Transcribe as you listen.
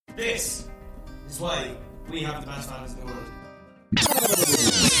This is why we have the best fans in the world.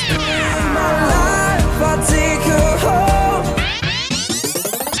 I'll take her home,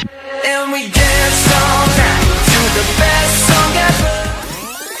 and we dance all night to the best song ever.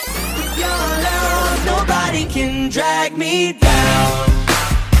 With your love, nobody can drag me down.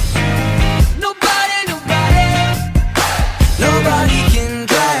 Nobody can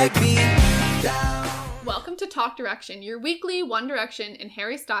drag me down. Welcome to Talk Direction, your weekly One Direction and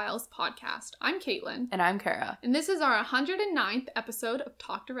Harry Styles podcast. I'm Caitlin. And I'm Kara. And this is our 109th episode of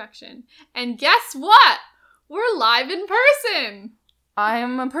Talk Direction. And guess what? We're live in person!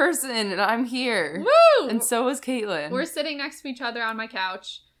 I'm a person and I'm here. Woo! And so is Caitlin. We're sitting next to each other on my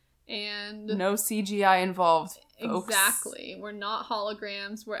couch. And no CGI involved, folks. Exactly. We're not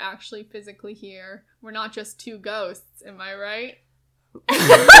holograms. We're actually physically here. We're not just two ghosts. Am I right?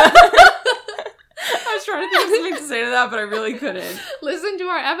 I was trying to think of something to say to that, but I really couldn't. Listen to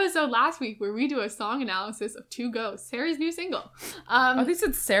our episode last week where we do a song analysis of Two Ghosts, Harry's new single. I think it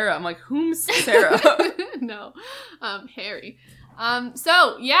said Sarah. I'm like, whom's Sarah? No, Harry.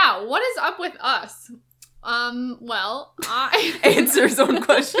 So yeah, what is up with us? Well, I answer his own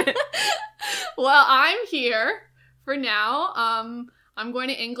question. Well, I'm here for now. I'm going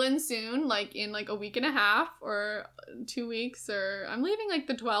to England soon, like in like a week and a half or 2 weeks, or I'm leaving like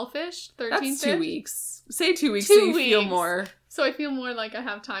the 12th-ish, 13th. That's 2 weeks. Say 2 weeks 2 so you weeks. feel more. So I feel more like I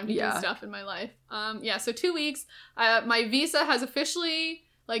have time to do stuff in my life. So 2 weeks. My visa has officially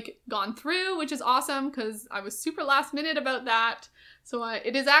like gone through, which is awesome because I was super last minute about that. So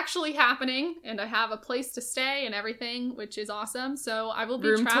it is actually happening, and I have a place to stay and everything, which is awesome. So I will be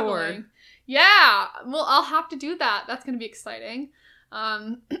Room traveling. tour. Yeah, well, I'll have to do that. That's going to be exciting.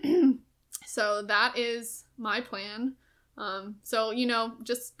 So that is my plan. So,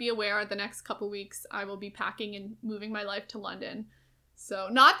 just be aware the next couple weeks I will be packing and moving my life to London. So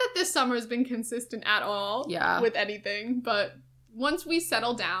not that this summer has been consistent at all with anything, but once we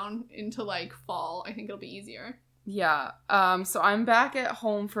settle down into like fall, I think it'll be easier. Yeah. So I'm back at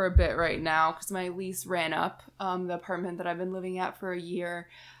home for a bit right now because my lease ran up. The apartment that I've been living at for a year,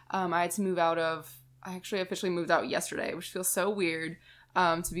 I had to move out of. I actually officially moved out yesterday, which feels so weird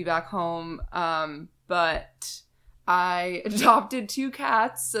to be back home. But I adopted 2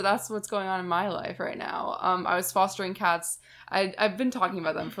 cats, so that's what's going on in my life right now. I was fostering cats. I've been talking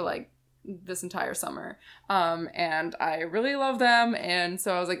about them for like this entire summer, and I really love them, and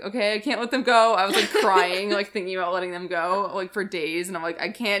so I was like, okay, I can't let them go. I was like crying, like thinking about letting them go like for days, and I'm like, I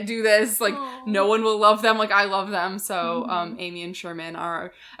can't do this, like Aww. No one will love them like I love them. So Amy and Sherman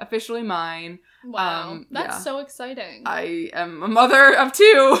are officially mine. Wow, that's so exciting. I am a mother of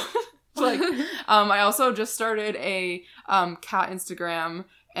 2. I also just started a cat Instagram,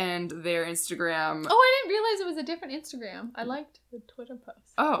 and their Instagram. Oh, I didn't realize it was a different Instagram. I liked the Twitter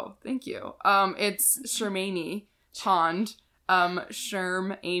post. Oh, thank you. It's Shermany Pond.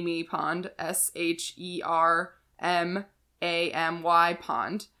 Sherm Amy Pond. SHERMAMY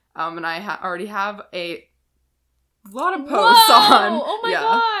Pond. And I already have a lot of posts on. Oh my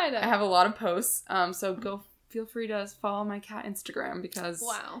god! I have a lot of posts. So go feel free to follow my cat Instagram because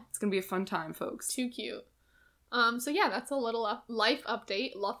it's gonna be a fun time, folks. Too cute. So yeah, that's a little life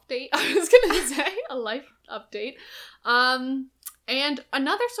update. I was gonna say a life update. And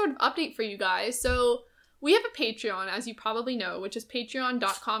another sort of update for you guys. So we have a Patreon, as you probably know, which is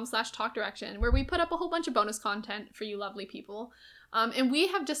patreon.com/talkdirection, where we put up a whole bunch of bonus content for you lovely people. And we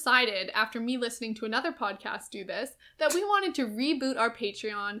have decided, after me listening to another podcast do this, that we wanted to reboot our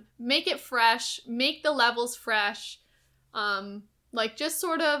Patreon, make it fresh, make the levels fresh, just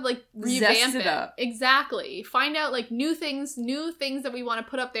sort of like revamp Zest it up. Exactly. Find out like new things that we want to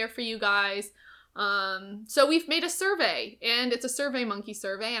put up there for you guys. So we've made a survey, and it's a Survey Monkey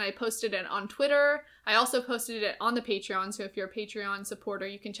survey, and I posted it on Twitter. I also posted it on the Patreon, so if you're a Patreon supporter,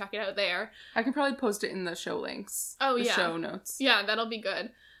 you can check it out there. I can probably post it in the show links. Oh, the yeah. show notes. Yeah, that'll be good.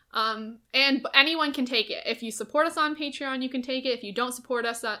 And anyone can take it. If you support us on Patreon, you can take it. If you don't support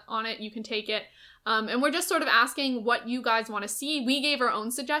us on it, you can take it. And we're just sort of asking what you guys want to see. We gave our own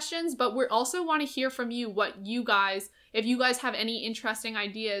suggestions, but we also want to hear from you if you guys have any interesting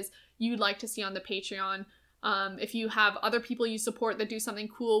ideas you'd like to see on the Patreon. If you have other people you support that do something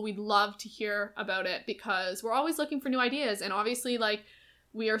cool, we'd love to hear about it because we're always looking for new ideas. And obviously,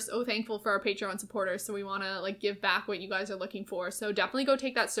 we are so thankful for our Patreon supporters, so we want to give back what you guys are looking for. So definitely go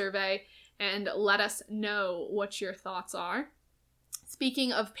take that survey and let us know what your thoughts are.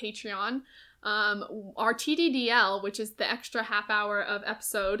 Speaking of Patreon, our TDDL, which is the extra half hour of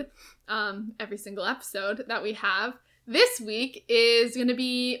episode, every single episode that we have, this week is going to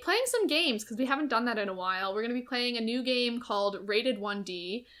be playing some games because we haven't done that in a while. We're going to be playing a new game called Rated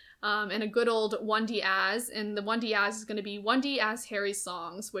 1D and a good old 1D As. And the 1D As is going to be 1D As Harry's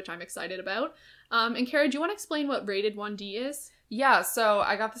Songs, which I'm excited about. And Kara, do you want to explain what Rated 1D is? Yeah, so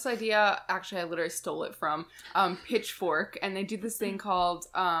I got this idea, actually I literally stole it from Pitchfork, and they do this thing called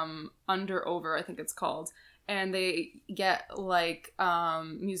Under Over, I think it's called, and they get like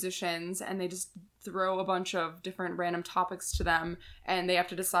musicians and they just throw a bunch of different random topics to them, and they have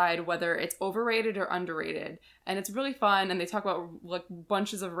to decide whether it's overrated or underrated. And it's really fun, and they talk about like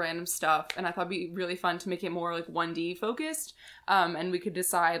bunches of random stuff, and I thought it'd be really fun to make it more like 1D focused, and we could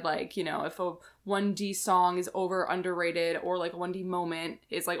decide like, you know, if a 1D song is over or underrated, or like a 1D moment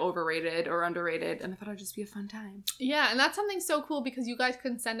is like overrated or underrated, and I thought it'd just be a fun time. Yeah, and that's something so cool because you guys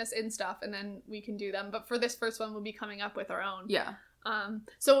can send us in stuff and then we can do them, but for this first one we'll be coming up with our own. Yeah.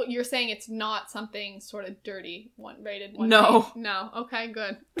 So you're saying it's not something sort of dirty, rated 1D? No. Okay,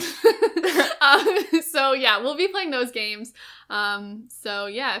 good. So yeah, we'll be playing those games. So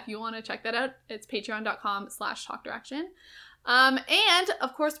yeah, if you want to check that out, it's patreon.com/talkdirection. And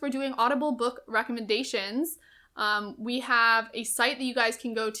of course we're doing Audible book recommendations. We have a site that you guys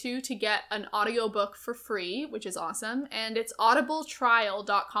can go to get an audiobook for free, which is awesome. And it's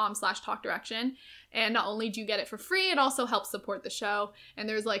audibletrial.com/talkdirection. And not only do you get it for free, it also helps support the show. And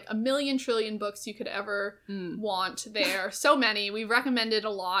there's like a million trillion books you could ever want there. So many. We've recommended a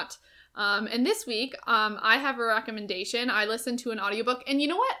lot. And this week, I have a recommendation. I listened to an audiobook. And you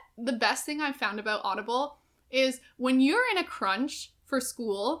know what? The best thing I've found about Audible is when you're in a crunch for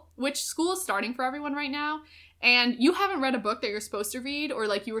school, which school is starting for everyone right now, and you haven't read a book that you're supposed to read, or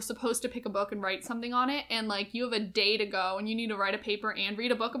like you were supposed to pick a book and write something on it, and like you have a day to go and you need to write a paper and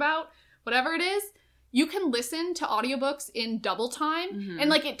read a book about whatever it is, you can listen to audiobooks in double time. And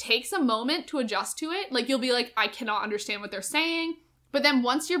like it takes a moment to adjust to it. Like you'll be like, I cannot understand what they're saying. But then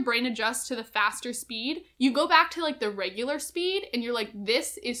once your brain adjusts to the faster speed, you go back to like the regular speed and you're like,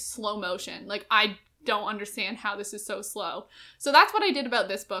 this is slow motion. Like I don't understand how this is so slow. So that's what I did about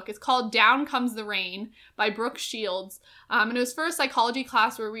this book. It's called Down Comes the Rain by Brooke Shields. And it was for a psychology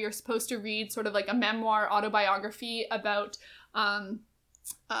class where we were supposed to read sort of like a memoir autobiography about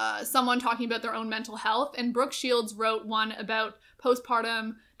someone talking about their own mental health. And Brooke Shields wrote one about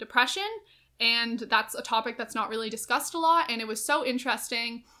postpartum depression. And that's a topic that's not really discussed a lot. And it was so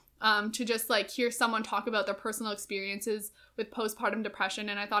interesting to just like hear someone talk about their personal experiences with postpartum depression.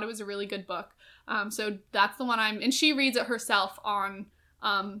 And I thought it was a really good book. So that's the one and she reads it herself on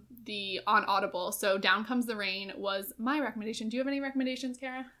Audible. So Down Comes the Rain was my recommendation. Do you have any recommendations,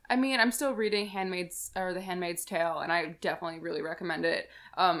 Kara? I mean, I'm still reading The Handmaid's Tale, and I definitely really recommend it.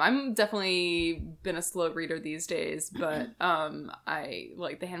 I'm definitely been a slow reader these days, but I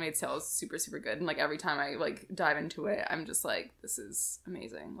like The Handmaid's Tale is super, super good. And like every time I like dive into it, I'm just like, this is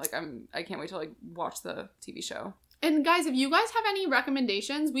amazing. Like I can't wait to like watch the TV show. And guys, if you guys have any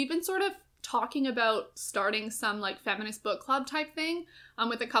recommendations, we've been sort of talking about starting some like feminist book club type thing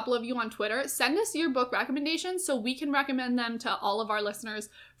with a couple of you on Twitter. Send us your book recommendations so we can recommend them to all of our listeners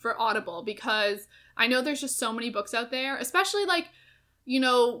for Audible, because I know there's just so many books out there, especially like, you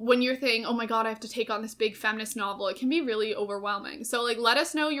know, when you're thinking, oh my god, I have to take on this big feminist novel, it can be really overwhelming. So like let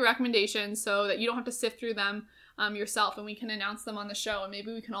us know your recommendations so that you don't have to sift through them yourself, and we can announce them on the show and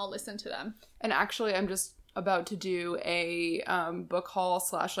maybe we can all listen to them. And actually I'm just about to do a book haul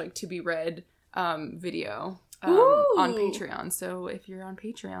 / like to be read video on Patreon. So if you're on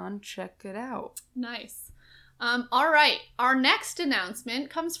Patreon, check it out. Nice. All right. Our next announcement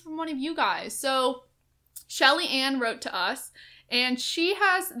comes from one of you guys. So Shelly Ann wrote to us, and she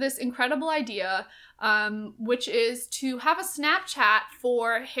has this incredible idea, which is to have a Snapchat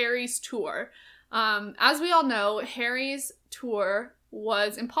for Harry's tour. As we all know, Harry's tour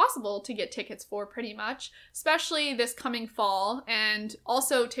was impossible to get tickets for pretty much, especially this coming fall, and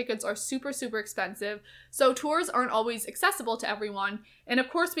also tickets are super, super expensive, so tours aren't always accessible to everyone. And of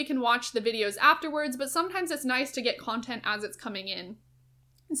course we can watch the videos afterwards, but sometimes it's nice to get content as it's coming in.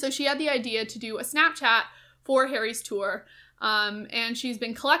 And so she had the idea to do a Snapchat for Harry's tour, and she's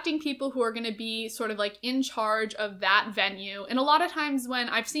been collecting people who are going to be sort of like in charge of that venue. And a lot of times when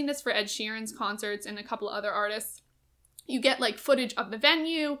I've seen this for Ed Sheeran's concerts and a couple of other artists, you get like footage of the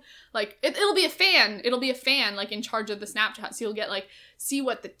venue, like it'll be a fan like in charge of the Snapchat. So you'll get like see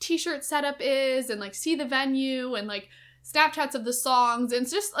what the t-shirt setup is and like see the venue and like Snapchats of the songs. And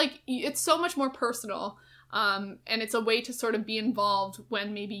it's just like, it's so much more personal. And it's a way to sort of be involved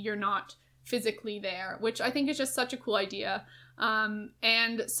when maybe you're not physically there, which I think is just such a cool idea.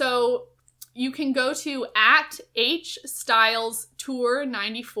 And so you can go to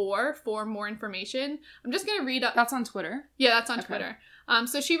 @HStylesTour94 for more information. I'm just going to read up. That's on Twitter? Yeah, that's on Okay. Twitter.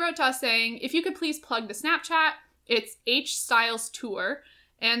 So she wrote to us saying, if you could please plug the Snapchat, it's HStylesTour.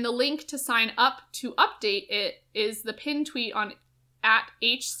 And the link to sign up to update it is the pinned tweet on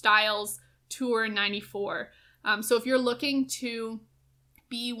 @HStylesTour94. So if you're looking to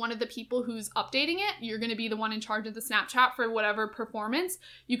be one of the people who's updating it, you're going to be the one in charge of the Snapchat for whatever performance,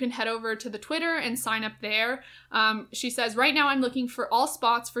 you can head over to the Twitter and sign up there. She says, right now I'm looking for all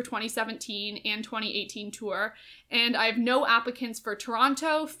spots for 2017 and 2018 tour, and I have no applicants for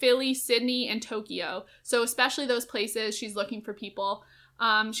Toronto, Philly, Sydney, and Tokyo. So especially those places, she's looking for people.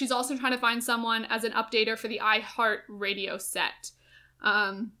 She's also trying to find someone as an updater for the iHeart Radio set.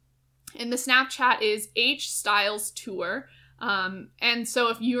 And the Snapchat is HStylesTour. And so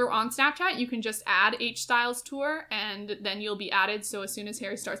if you're on Snapchat, you can just add HStylesTour and then you'll be added. So as soon as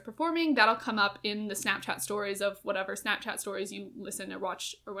Harry starts performing, that'll come up in the Snapchat stories of whatever Snapchat stories you listen or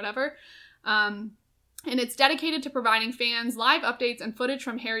watch or whatever. And it's dedicated to providing fans live updates and footage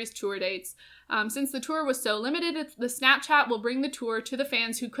from Harry's tour dates. Since the tour was so limited, the Snapchat will bring the tour to the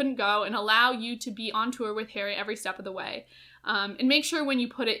fans who couldn't go and allow you to be on tour with Harry every step of the way. And make sure when you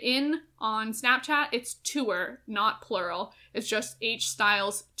put it in on Snapchat, it's tour, not plural. It's just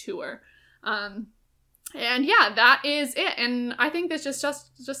HStylesTour. And yeah, that is it. And I think that's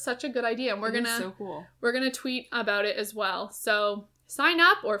just such a good idea. And So cool. we're gonna tweet about it as well. So sign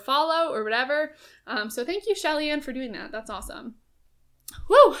up or follow or whatever. So thank you, Shelly Ann, for doing that. That's awesome.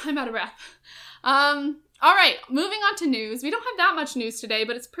 Woo, I'm out of breath. All right, moving on to news. We don't have that much news today,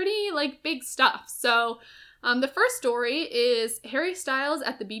 but it's pretty big stuff. So the first story is Harry Styles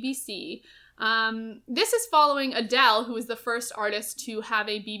at the BBC. This is following Adele, who was the first artist to have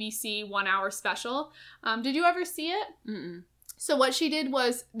a BBC 1-hour special. Did you ever see it? Mm-mm. So what she did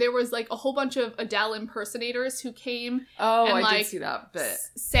was, there was a whole bunch of Adele impersonators who came Oh, and I did see that bit.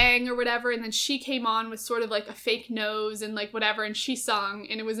 sang or whatever, and then she came on with sort of a fake nose and whatever, and she sung,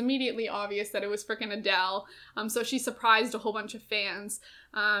 and it was immediately obvious that it was freaking Adele. So she surprised a whole bunch of fans.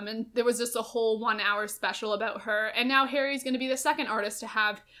 And there was just a whole 1-hour special about her. And now Harry's going to be the second artist to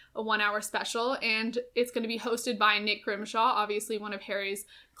have a 1-hour special, and it's going to be hosted by Nick Grimshaw, obviously one of Harry's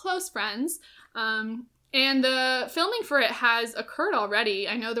close friends. And the filming for it has occurred already.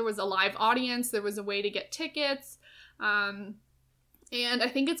 I know there was a live audience, there was a way to get tickets, and I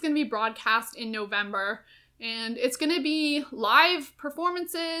think it's going to be broadcast in November. And it's going to be live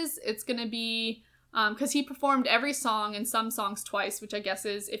performances. It's going to be, because he performed every song and some songs twice, which I guess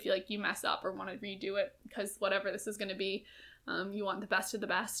is if you mess up or want to redo it, because whatever this is going to be, you want the best of the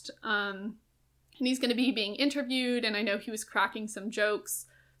best. And he's going to be being interviewed, and I know he was cracking some jokes.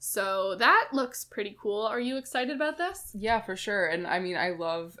 So that looks pretty cool. Are you excited about this? Yeah, for sure. And I mean, I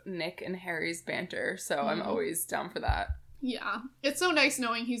love Nick and Harry's banter, so I'm always down for that. Yeah. It's so nice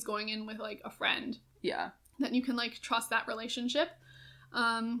knowing he's going in with a friend. Yeah. That you can trust that relationship.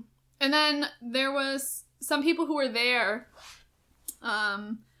 And then there was some people who were there.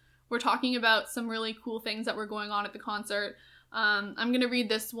 Were talking about some really cool things that were going on at the concert. I'm going to read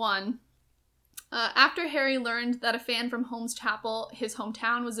this one. After Harry learned that a fan from Holmes Chapel, his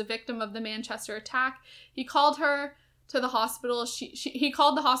hometown, was a victim of the Manchester attack, he called her to the hospital. He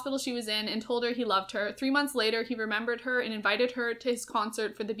called the hospital she was in and told her he loved her. 3 months later, he remembered her and invited her to his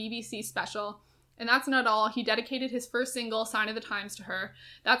concert for the BBC special. And that's not all. He dedicated his first single, Sign of the Times, to her.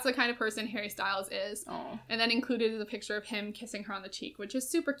 That's the kind of person Harry Styles is. Oh. And then included a picture of him kissing her on the cheek, which is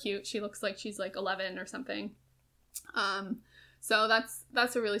super cute. She looks like she's 11 or something. So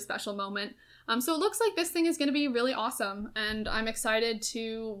that's a really special moment. So it looks like this thing is going to be really awesome, and I'm excited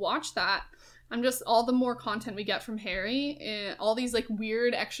to watch that. I'm just, all the more content we get from Harry, all these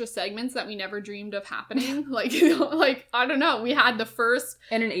weird extra segments that we never dreamed of happening. I don't know, we had the first...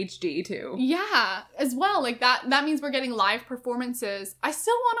 And in HD too. Yeah, as well. That means we're getting live performances. I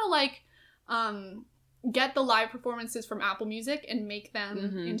still want to get the live performances from Apple Music and make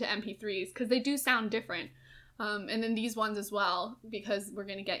them into MP3s, because they do sound different. And then these ones as well, because we're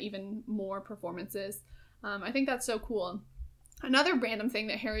going to get even more performances. I think that's so cool. Another random thing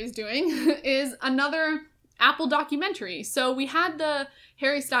that Harry's doing is another Apple documentary. So we had the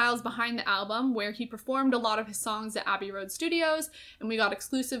Harry Styles Behind the Album, where he performed a lot of his songs at Abbey Road Studios, and we got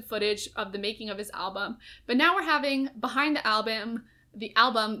exclusive footage of the making of his album. But now we're having Behind the Album,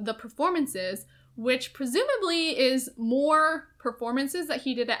 the performances, which presumably is more performances that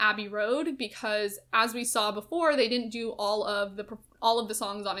he did at Abbey Road, because as we saw before, they didn't do all of the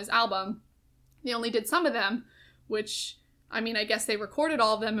songs on his album. They only did some of them, which, I mean, I guess they recorded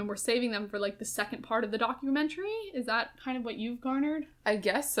all of them and were saving them for the second part of the documentary. Is that kind of what you've garnered? I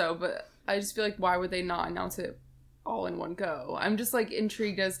guess so, but I just feel like why would they not announce it all in one go? I'm just like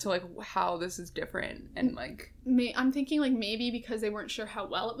intrigued as to like how this is different and like I'm thinking like maybe because they weren't sure how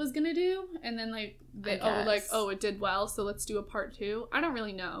well it was gonna do, and then like they it did well, so let's do a part 2. I don't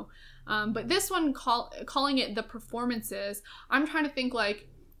really know, but this one calling it the performances, I'm trying to think like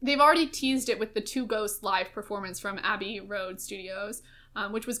they've already teased it with the Two Ghosts live performance from Abbey Road Studios,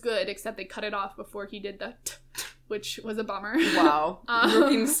 which was good, except they cut it off before he did the which was a bummer. Wow.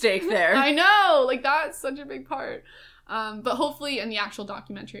 Rookie mistake there. I know, like that's such a big part. But hopefully in the actual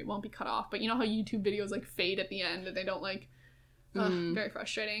documentary it won't be cut off. But you know how YouTube videos like fade at the end and they don't like, very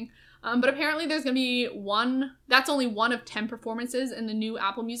frustrating. But apparently there's gonna be that's only one of 10 performances in the new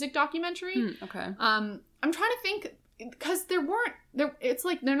Apple Music documentary. Okay. I'm trying to think, because it's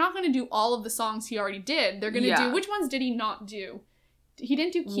like they're not gonna do all of the songs he already did. They're gonna do, which ones did he not do? He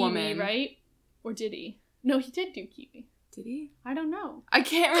didn't do Kiwi, Woman. right? Or did he? No, he did do Kiwi. Did he? I don't know. I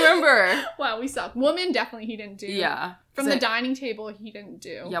can't remember. Wow, we suck. Woman, definitely he didn't do. Yeah. From the dining table, he didn't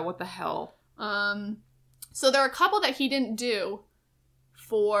do. Yeah, what the hell? So there are a couple that he didn't do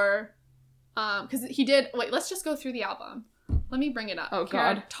for, because he did, wait, let's just go through the album. Let me bring it up. Oh,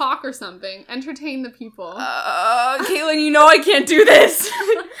 Kara, God. talk or something. Entertain the people. Caitlin, you know I can't do this.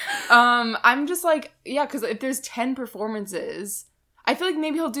 I'm just like, yeah, because if there's 10 performances, I feel like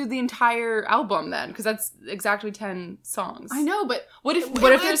maybe he'll do the entire album then, because that's exactly 10 songs. I know, but What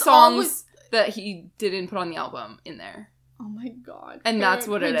if there's songs that he didn't put on the album in there? Oh my God. And Kara, that's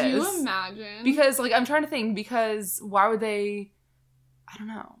what it Could is. you imagine? Because, like, I'm trying to think, because why would they, I don't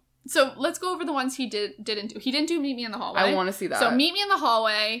know. So let's go over the ones he didn't do. He didn't do Meet Me in the Hallway. I want to see that. So Meet Me in the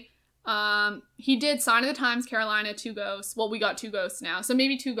Hallway. He did Sign of the Times, Carolina, Two Ghosts. Well, we got Two Ghosts now, so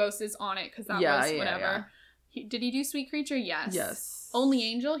maybe Two Ghosts is on it because that was whatever. Yeah. Did he do Sweet Creature? Yes. Yes. Only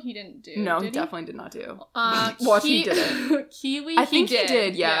Angel he didn't do. No, did he definitely did not do. He didn't. Kiwi. I think he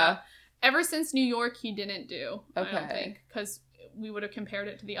did. Yeah. Ever Since New York he didn't do. Okay. I don't think, because we would have compared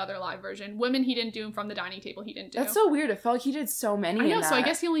it to the other live version. Women he didn't do, and From the Dining Table he didn't do. That's so weird. It felt like he did so many. I know. in that. So I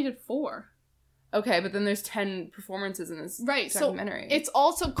guess he only did 4. Okay, but then there's 10 performances in this documentary. So it's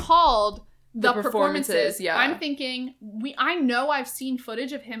also called The Performances, Performances. yeah. I'm thinking, I know I've seen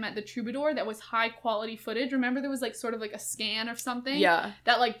footage of him at the Troubadour that was high quality footage. Remember there was like sort of like a scan or something? Yeah.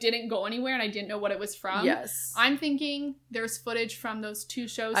 That like didn't go anywhere and I didn't know what it was from. Yes. I'm thinking there's footage from those 2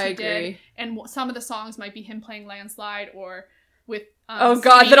 shows I he agree. did. And some of the songs might be him playing Landslide or with Oh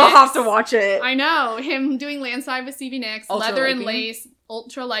God, then I'll have to watch it. I know. Him doing Landslide with Stevie Nicks, Ultra Leather Light and Beam. Lace,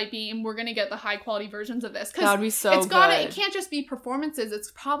 Ultra Light Beam. We're gonna get the high quality versions of this. That would be so it's gotta, good. It can't just be performances.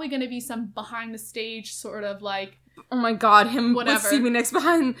 It's probably gonna be some behind the stage sort of like, Oh my God, him Whatever. with Stevie Nicks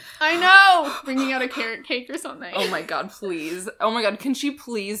behind. I know, bringing out a carrot cake or something. Oh my God, please. Oh my God, can she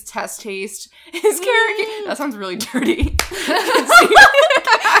please taste his carrot cake? That sounds really dirty. Can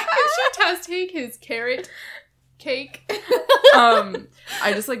she test take his carrot cake?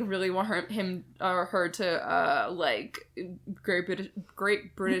 I just like really want him or her to like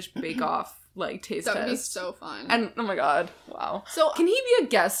Great British Bake Off like taste test. That would be so fun. And oh my God, wow. So Can he be a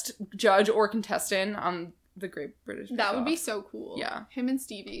guest judge or contestant on the Great British Bake that would be Off? so cool. Yeah. Him and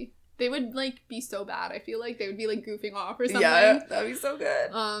Stevie. They would like be so bad. I feel like they would be like goofing off or something. Yeah, that'd be so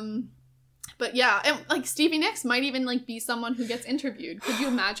good. But yeah, and like Stevie Nicks might even like be someone who gets interviewed. Could you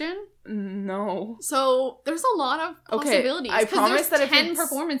imagine? No. So there's a lot of possibilities. I 'cause promise there's that if 10 it's-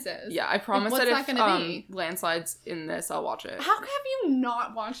 performances. Yeah, I promise what's that that if gonna be? Landslide's in this, I'll watch it. How have you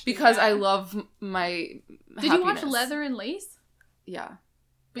not watched it Because yet? I love my Did you watch happiness. Leather and Lace? Yeah.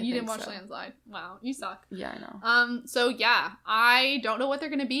 But I you didn't think watch so. Landslide. Wow, you suck. Yeah, I know. So yeah, I don't know what they're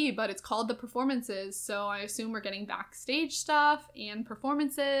gonna be, but it's called The Performances, so I assume we're getting backstage stuff and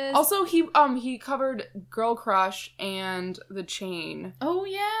performances. Also, he covered Girl Crush and The Chain oh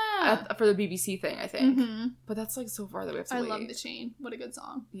yeah. for the BBC thing, I think. Mm-hmm. But that's like so far that we have to I wait. love The Chain. What a good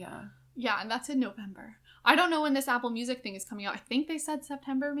song. Yeah. Yeah, and that's in November. I don't know when this Apple Music thing is coming out. I think they said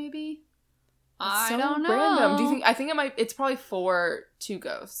September, maybe. It's so don't know. random. Do you think? I think it's probably for Two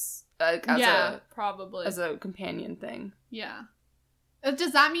Ghosts. Probably. As a companion thing. Yeah.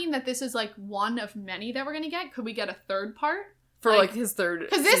 Does that mean that this is like one of many that we're gonna get? Could we get a third part? For like his third.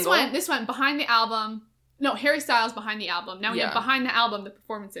 Because this went behind the album. No, Harry Styles behind the album. Now we have behind the album the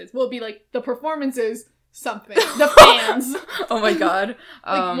performances. Will be like the performances something. The fans. Oh my God.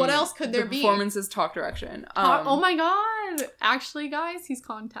 Like, what else could there be? Performances talk direction. Oh my God. Actually, guys, he's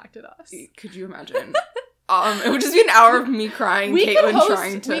contacted us. Could you imagine? It would just be an hour of me crying, Caitlin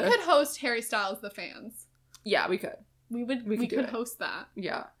trying to. We could host Harry Styles the fans. Yeah, we could. We could host that.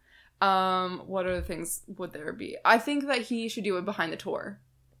 Yeah. What other things would there be? I think that he should do it behind the tour.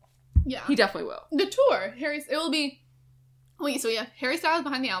 Yeah. He definitely will. The tour. It will be Wait, so we have Harry Styles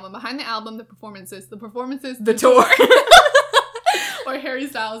behind the album, the performances, The tour. or Harry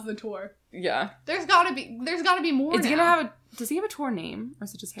Styles the tour. Yeah. There's gotta be more. Is he gonna have does he have a tour name? Or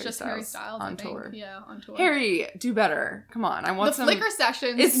is it just Harry Styles? Harry Styles on I think. tour. Yeah, on tour. Harry, do better. Come on. I want the Flickr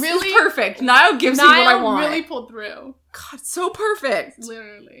sessions. It's really it's perfect. Niall gives me what I want. really pulled through. God, so perfect.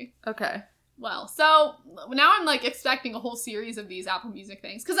 Literally. Okay. Well, so now I'm like expecting a whole series of these Apple Music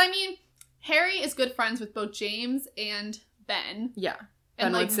things. Because I mean, Harry is good friends with both James and Ben. Yeah.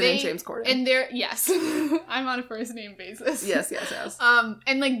 And Ben like Woodson and James Corden. And they're yes. I'm on a first name basis. Yes.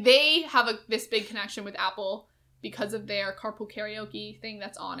 And like they have this big connection with Apple because of their carpool karaoke thing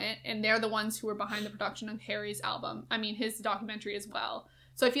that's on it. And they're the ones who were behind the production of Harry's album. I mean, his documentary as well.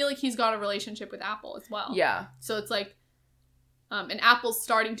 So I feel like he's got a relationship with Apple as well. Yeah. So it's like, and Apple's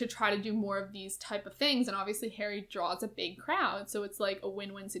starting to try to do more of these type of things. And obviously Harry draws a big crowd. So it's like a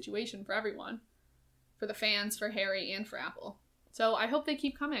win-win situation for everyone. For the fans, for Harry, and for Apple. So I hope they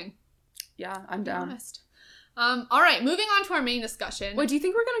keep coming. Yeah, I'm down. Honest. All right, moving on to our main discussion. Wait, do you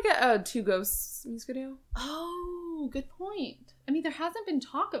think we're gonna get a Two Ghosts music video? Oh, good point. I mean, there hasn't been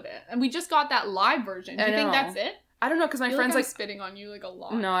talk of it. And we just got that live version. Do you think that's it? I don't know, because my friend's like spitting on you like a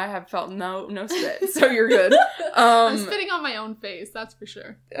lot. No, I have felt no spit, so you're good. I'm spitting on my own face, that's for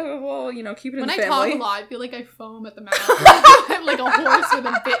sure. Well, you know, keep it in the family. When I talk a lot, I feel like I foam at the mouth. I'm like a horse with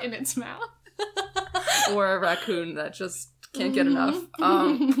a bit in its mouth. Or a raccoon that just can't get enough.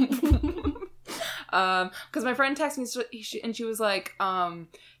 Because my friend texted me and she was like,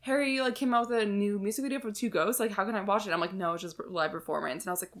 Harry like came out with a new music video for Two Ghosts. Like, how can I watch it? I'm like, no, it's just live performance. And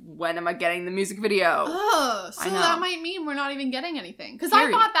I was like, when am I getting the music video? Oh, so that might mean we're not even getting anything. Because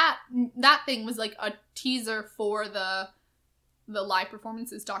I thought that thing was like a teaser for the live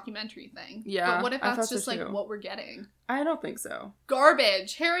performances documentary thing. Yeah. But what if that's just like what we're getting? I don't think so.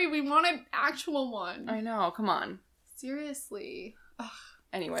 Garbage. Harry, we want an actual one. I know. Come on. Seriously. Ugh.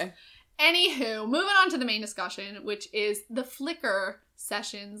 Anyway. Anywho, moving on to the main discussion, which is the Flickr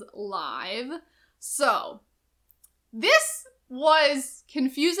sessions live. So, this was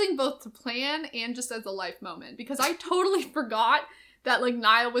confusing both to plan and just as a life moment, because I totally forgot that like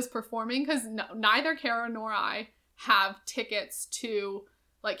Niall was performing, because neither Kara nor I have tickets to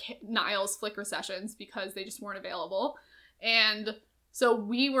like Niall's Flickr sessions because they just weren't available. And so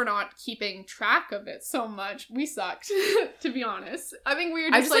we were not keeping track of it so much. We sucked, to be honest. I think we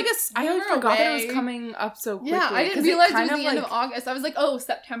were just I forgot that it was coming up so quickly. Yeah, I didn't realize it was the end of August. I was like, oh,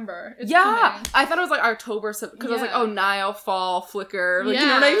 September. It's coming. I thought it was like October, because I was like, oh, Niall, fall, Flickr. Like, you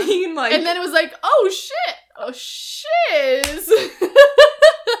know what I mean? Like, and then it was like, oh, shit. Oh, shiz.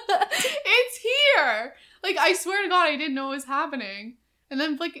 It's here. Like, I swear to God, I didn't know what was happening. And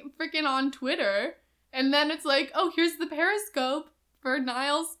then freaking on Twitter. And then it's like, oh, here's the Periscope for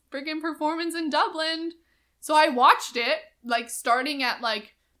Niall's freaking performance in Dublin. So I watched it, like, starting at,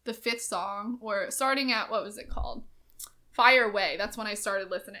 like, the 5th song, or starting at, what was it called? Fire Away. That's when I started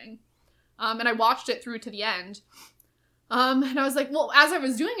listening. And I watched it through to the end. And I was like, well, as I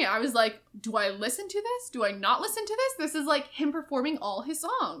was doing it, I was like, do I listen to this? Do I not listen to this? This is, like, him performing all his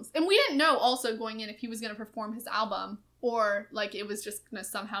songs. And we didn't know also going in if he was going to perform his album, or, like, it was just going to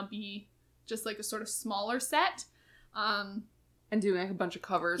somehow be just, like, a sort of smaller set. And doing like a bunch of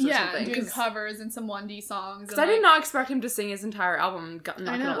covers or something. Yeah, doing covers and some 1D songs. Because I did not expect him to sing his entire album, not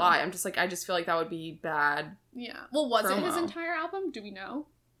gonna lie. I'm just like, I just feel like that would be bad. Yeah. Well, was it his entire album? Do we know?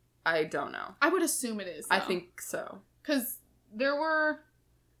 I don't know. I would assume it is, though. I think so. Because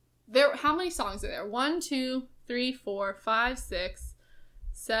how many songs are there? 1, 2, 3, 4, 5, 6,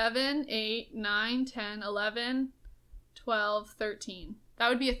 7, 8, 9, 10, 11, 12, 13. That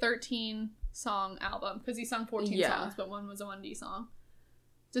would be a 13-song album, because he sung 14 songs, but one was a 1D song.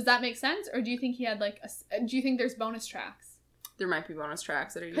 Does that make sense? Or do you think he had do you think there's bonus tracks? There might be bonus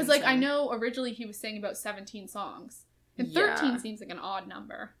tracks that are because like I know originally he was saying about 17 songs, and 13 seems like an odd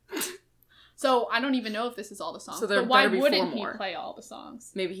number. So I don't even know if this is all the songs. So there but why better be wouldn't 4 more. He play all the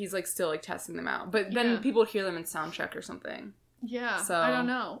songs? Maybe he's like still like testing them out, but then people hear them in soundcheck or something. Yeah, so I don't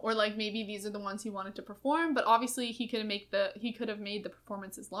know. Or like maybe these are the ones he wanted to perform, but obviously he could have made the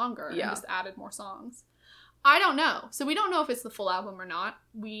performances longer and just added more songs. I don't know. So we don't know if it's the full album or not.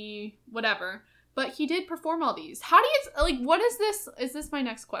 Whatever. But he did perform all these. How do you like? What is this? Is this my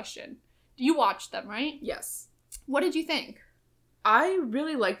next question? You watched them, right? Yes. What did you think? I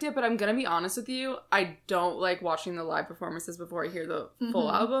really liked it, but I'm gonna be honest with you. I don't like watching the live performances before I hear the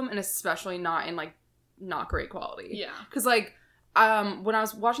full album, and especially not in like not great quality. Yeah. Because like. When I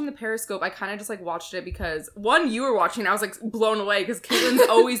was watching the Periscope, I kind of just, like, watched it because, one, you were watching, and I was, like, blown away, because Caitlin's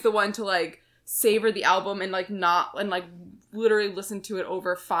always the one to, like, savor the album and, like, not, and, like, literally listen to it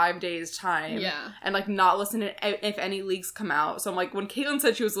over 5 days time. Yeah. And, like, not listen to if any leaks come out. So I'm like, when Caitlin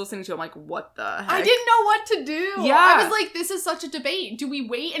said she was listening to it, I'm like, what the heck? I didn't know what to do. Yeah. I was like, this is such a debate. Do we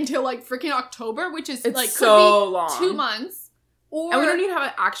wait until, like, freaking October, which is, It's like, so could be long. 2 months? Or, And we don't even have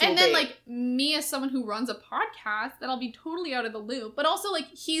an actual and then, date. like, me as someone who runs a podcast, that I'll be totally out of the loop. But also, like,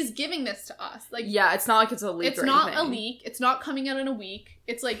 he's giving this to us. Like, yeah, it's not like it's a leak it's or not anything. a leak. It's not coming out in a week.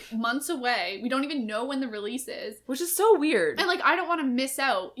 It's, like, months away. We don't even know when the release is. Which is so weird. And, like, I don't want to miss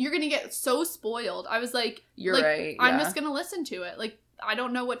out. You're going to get so spoiled. I was like, You're like, right. I'm yeah. just going to listen to it. Like, I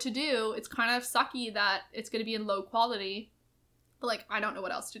don't know what to do. It's kind of sucky that it's going to be in low quality. But, like, I don't know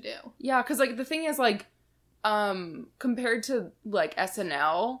what else to do. Yeah, because, like, the thing is, like, compared to, like,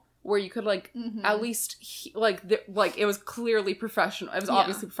 SNL, where you could, like, Mhm. at least, like, it was clearly professional. It was Yeah.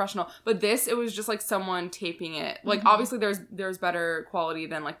 obviously professional. But this, it was just, like, someone taping it. Like, Mhm. obviously, there's better quality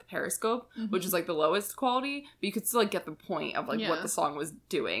than, like, the Periscope, which Mhm. is, like, the lowest quality. But you could still, like, get the point of, like, Yeah. what the song was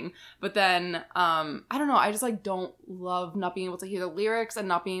doing. But then, I don't know. I just, like, don't love not being able to hear the lyrics and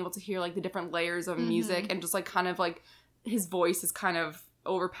not being able to hear, like, the different layers of music. Mhm. And just, like, kind of, like, his voice is kind of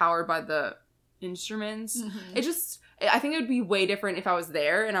overpowered by the instruments. Mhm. It just, I think it would be way different if I was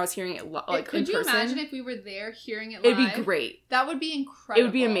there and I was hearing it like Could in you person. imagine if we were there hearing it live? It'd be great. That would be incredible. It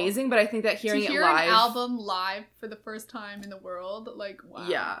would be amazing, but I think that hearing to hear it live, an album live for the first time in the world, like, wow.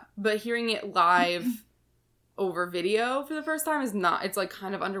 yeah, but hearing it live over video for the first time is not. It's like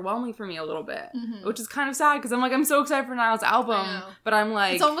kind of underwhelming for me a little bit, Mhm. which is kind of sad because I'm like I'm so excited for Niall's album, I know. but I'm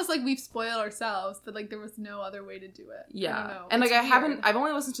like It's almost like we've spoiled ourselves, but, like, there was no other way to do it. yeah, I don't know. and like It's weird. I've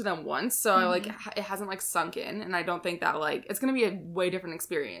only listened to them once, so I, like Mhm. it hasn't like sunk in, and I don't think that like it's gonna be a way different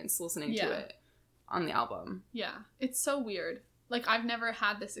experience listening Yeah. to it on the album. Yeah, it's so weird. Like, I've never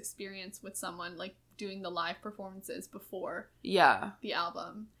had this experience with someone, like, doing the live performances before Yeah. the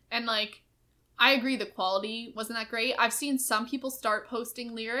album. And, like, I agree the quality wasn't that great. I've seen some people start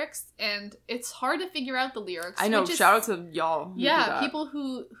posting lyrics, and it's hard to figure out the lyrics. I know. which is- Shout out to y'all. who did Yeah, that. people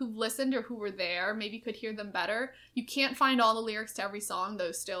who've listened or who were there maybe could hear them better. You can't find all the lyrics to every song,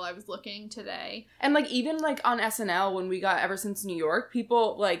 though. Still, I was looking today. And like even like on SNL when we got Ever Since New York,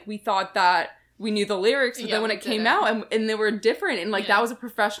 people like we thought that we knew the lyrics, but Yeah, then when we it came didn't. out and they were different and like Yeah. that was a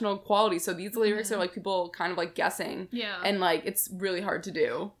professional quality. So these lyrics Mhm. are like people kind of like guessing Yeah. and like it's really hard to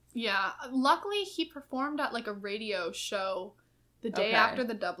do. Yeah. Luckily, he performed at, like, a radio show the day Okay. after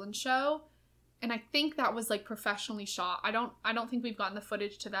the Dublin show. And I think that was, like, professionally shot. I don't think we've gotten the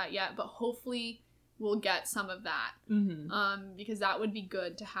footage to that yet, but hopefully we'll get some of that. Mm-hmm. Because that would be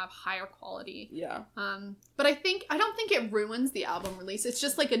good to have higher quality. Yeah. But I don't think it ruins the album release. It's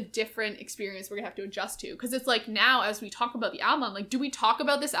just, like, a different experience we're gonna have to adjust to. Because it's like now, as we talk about the album, like, do we talk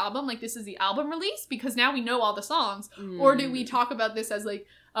about this album like this is the album release? Because now we know all the songs. Or do Mm. we talk about this as, like,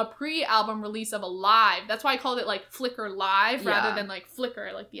 a pre-album release of a live? That's why I called it, like, Flickr Live rather Yeah. than, like,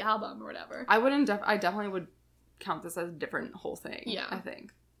 Flickr, like the album or whatever. I wouldn't. I definitely would count this as a different whole thing. Yeah. I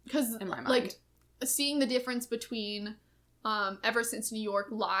think Because, in my mind. like, seeing the difference between Ever Since New York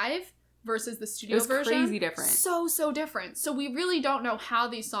live versus the studio It was version. crazy different. So different. So we really don't know how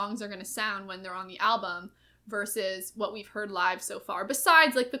these songs are going to sound when they're on the album versus what we've heard live so far.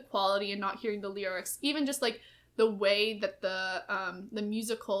 Besides, like, the quality and not hearing the lyrics, even just, like, the way that the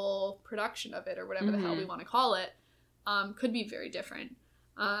musical production of it, or whatever the hell we want to call it, could be very different.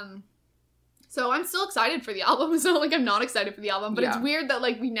 So I'm still excited for the album. It's not like I'm not excited for the album, but it's Yeah. weird that,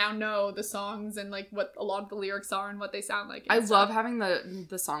 like, we now know the songs and, like, what a lot of the lyrics are and what they sound like. and I stuff. love having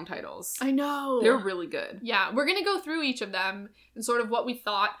the song titles. I know. They're really good. Yeah, we're gonna go through each of them and sort of what we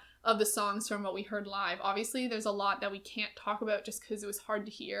thought of the songs from what we heard live. Obviously, there's a lot that we can't talk about just because it was hard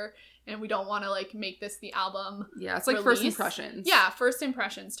to hear, and we don't want to, like, make this the album. Yeah, it's like first Release. impressions. Yeah, first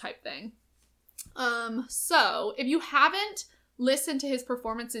impressions type thing. So if you haven't listened to his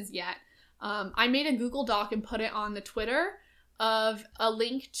performances yet, I made a Google Doc and put it on the Twitter of a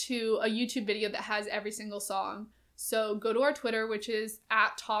link to a YouTube video that has every single song. So go to our Twitter, which is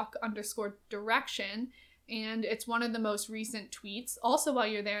 @talk_direction, and it's one of the most recent tweets. Also, while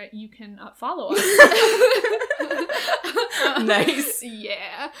you're there, you can follow us. Nice.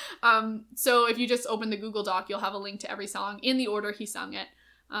 Yeah. So if you just open the Google Doc, you'll have a link to every song in the order he sung it.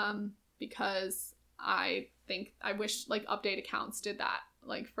 Because I wish, like, update accounts did that,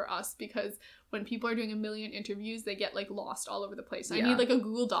 like, for us, because when people are doing a million interviews, they get, like, lost all over the place. I Yeah. need, like, a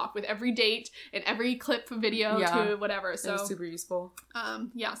Google Doc with every date and every clip from video Yeah. to whatever. It So was super useful.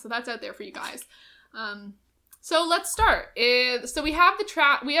 yeah, so that's out there for you guys. So let's start. So we have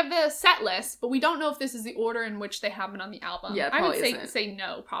the set list, but we don't know if this is the order in which they happen on the album. Yeah, it I would probably say isn't. say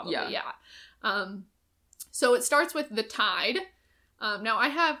no, probably. Yeah. Yeah. So it starts with The Tide. Now, I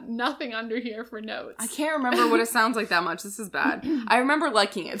have nothing under here for notes. I can't remember what it sounds like that much. This is bad. I remember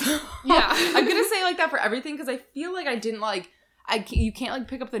liking it. Yeah. I'm gonna say like that for everything because I feel like I didn't like. You can't like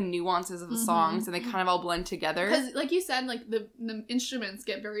pick up the nuances of the songs and they kind of all blend together. Because, like you said, like the instruments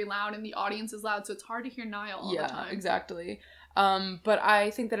get very loud and the audience is loud, so it's hard to hear Niall all the time. Yeah, exactly. But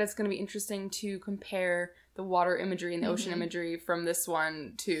I think that it's going to be interesting to compare the water imagery and the ocean imagery from this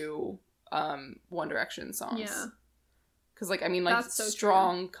one to One Direction songs. Yeah. Because, like, I mean, like, so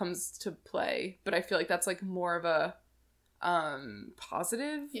Strong comes to play, but I feel like that's, like, more of a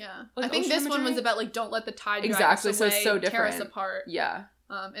positive. Yeah. Like, I think this imagery. one was about, like, don't let the tide drive exactly, us away, so it's so different. tear us apart. Yeah.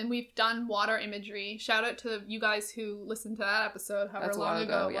 And we've done water imagery. Shout out to you guys who listened to that episode, however long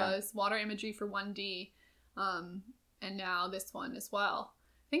ago it was. Water imagery for 1D. And now this one as well.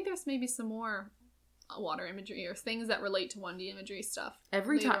 I think there's maybe some more water imagery or things that relate to 1D imagery stuff.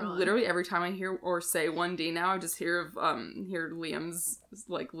 Literally every time I hear or say 1D now, I just hear Liam's,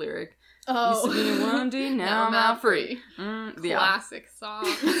 like, lyric. Oh. Used to be in 1D, now I'm out free. Classic song.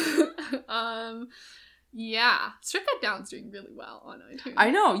 Yeah. Strip That Down's doing really well on iTunes. I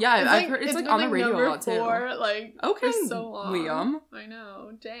know, yeah. I've heard it's like on the radio a lot, too. Like, okay, for so long. Liam. I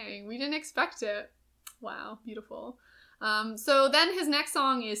know. Dang. We didn't expect it. Wow. Beautiful. So then his next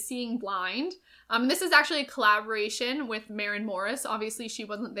song is Seeing Blind. This is actually a collaboration with Maren Morris. Obviously, she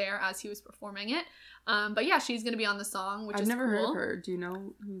wasn't there as he was performing it. But yeah, she's going to be on the song, which is cool. I've never heard of her. Do you know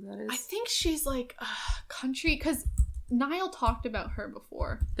who that is? I think she's like country, because Niall talked about her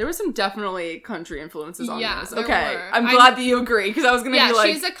before. There was some definitely country influences on this. Okay, I'm glad that you agree, because I was going to be like...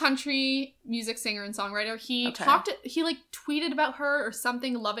 Yeah, she's a country music singer and songwriter. He like tweeted about her or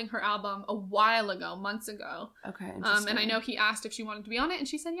something, loving her album a while ago, months ago. Okay, interesting. And I know he asked if she wanted to be on it, and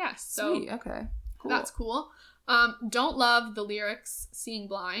she said yes. So sweet, okay. Cool. That's cool. Don't love the lyrics, Seeing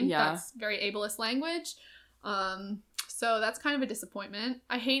Blind. Yeah. That's very ableist language. So that's kind of a disappointment.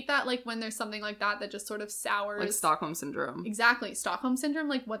 I hate that, like, when there's something like that just sort of sours. Like Stockholm Syndrome. Exactly. Stockholm Syndrome,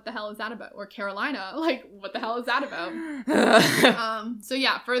 like, what the hell is that about? Or Carolina, like, what the hell is that about? So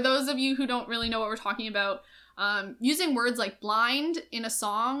yeah, for those of you who don't really know what we're talking about, using words like blind in a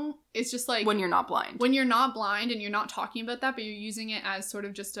song is just like... When you're not blind. When you're not blind and you're not talking about that, but you're using it as sort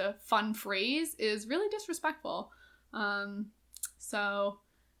of just a fun phrase is really disrespectful. So...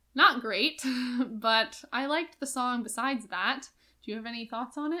 Not great, but I liked the song besides that. Do you have any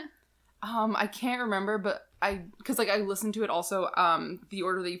thoughts on it? I can't remember, but because I listened to it also, the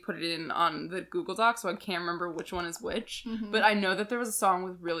order that you put it in on the Google Doc, so I can't remember which one is which. Mm-hmm. But I know that there was a song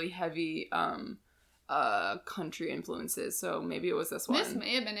with really heavy, country influences, so maybe it was this one. This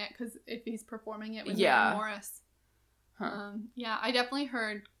may have been it, because if he's performing it with Maren Morris. Huh. Yeah, I definitely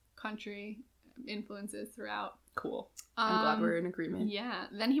heard country influences throughout. Cool. I'm glad we're in agreement. Yeah.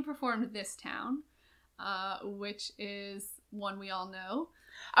 Then he performed This Town, which is one we all know.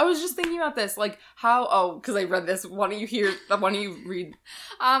 I was just thinking about this, like, because I read this. Why don't you read?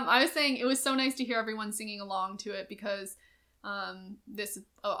 I was saying it was so nice to hear everyone singing along to it, because this,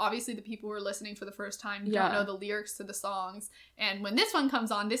 obviously the people who are listening for the first time don't know the lyrics to the songs. And when this one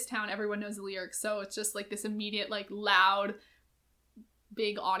comes on, This Town, everyone knows the lyrics. So it's just like this immediate, like, loud,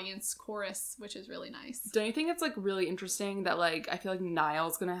 big audience chorus, which is really nice. Don't you think it's, like, really interesting that, like, I feel like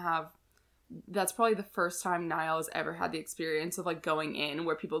Niall's gonna have... That's probably the first time Niall has ever had the experience of, like, going in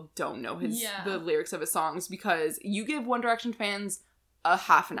where people don't know the lyrics of his songs, because you give One Direction fans a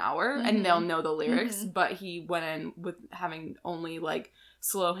half an hour and they'll know the lyrics, but he went in with having only, like,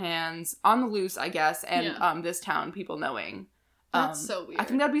 Slow Hands, On the Loose, I guess, and This Town people knowing. That's so weird. I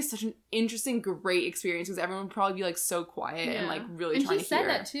think that'd be such an interesting, great experience, because everyone would probably be, like, so quiet and, like, really trying to hear. And he said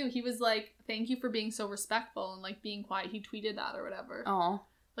that, too. He was like, thank you for being so respectful and, like, being quiet. He tweeted that or whatever. Oh.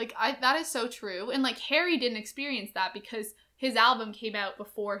 Like, that is so true. And, like, Harry didn't experience that because his album came out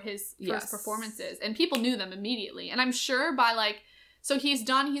before his first performances. And people knew them immediately. And I'm sure by, like... So he's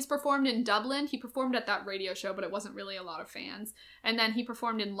performed in Dublin. He performed at that radio show, but it wasn't really a lot of fans. And then he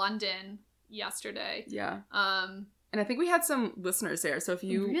performed in London yesterday. Yeah. And I think we had some listeners there, so if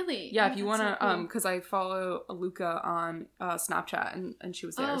you... Really? Yeah, if you want to... So because I follow Luca on Snapchat, and she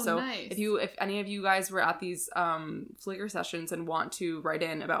was there. So nice. If any of you guys were at these Flickr sessions and want to write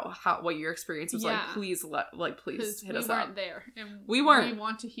in about what your experience was like, please hit us up. We weren't there. And we weren't. We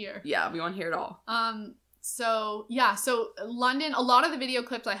want to hear. Yeah, we want to hear it all. So London, a lot of the video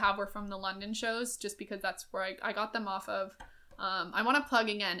clips I have were from the London shows, just because that's where I got them off of. I want to plug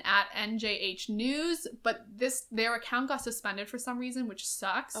again at NJH News, but their account got suspended for some reason, which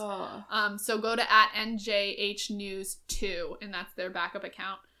sucks. So go to at NJH News 2, and that's their backup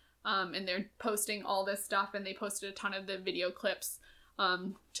account. And they're posting all this stuff, and they posted a ton of the video clips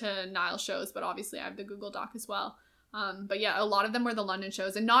to Niall shows, but obviously I have the Google Doc as well. But yeah, a lot of them were the London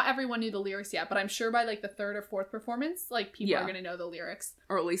shows, and not everyone knew the lyrics yet, but I'm sure by like the third or fourth performance, like people are gonna know the lyrics.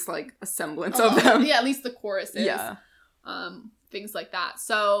 Or at least like a semblance of them. Yeah, at least the choruses. Yeah. Things like that.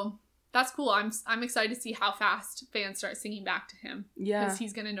 So that's cool. I'm excited to see how fast fans start singing back to him. Yeah. Because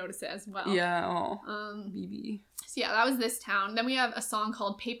he's gonna notice it as well. Yeah, BB. So yeah, that was this town. Then we have a song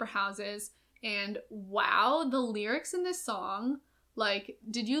called Paper Houses, and wow, the lyrics in this song, like,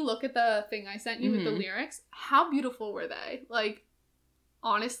 did you look at the thing I sent you with the lyrics? How beautiful were they? Like,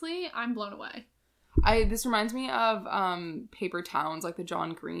 honestly, I'm blown away. This reminds me of Paper Towns, like the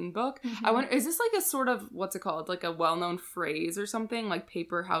John Green book. I wonder, is this like a sort of, what's it called, like a well-known phrase or something, like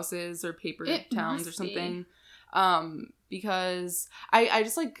paper houses or paper towns or something? Because I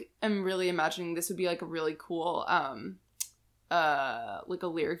just like am really imagining this would be like a really cool like a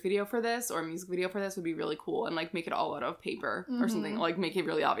lyric video for this or a music video for this would be really cool, and like make it all out of paper or something, like make it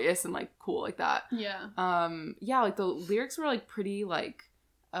really obvious and like cool like that. Yeah. Yeah, like the lyrics were like pretty like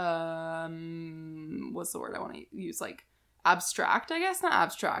what's the word I want to use, like abstract, I guess, not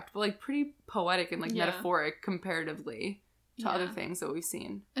abstract, but like pretty poetic and like metaphoric comparatively to other things that we've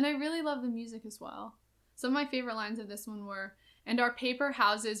seen. And I really love the music as well. Some of my favorite lines of this one were, "And our paper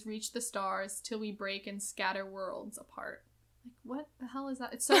houses reach the stars till we break and scatter worlds apart." Like, what the hell is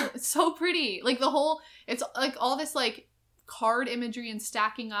that? It's so pretty. Like it's like all this like card imagery and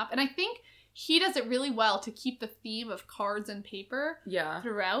stacking up. And I think he does it really well to keep the theme of cards and paper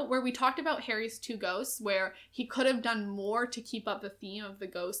throughout, where we talked about Harry's Two Ghosts, where he could have done more to keep up the theme of the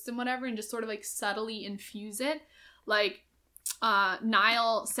ghosts and whatever, and just sort of like subtly infuse it. Like,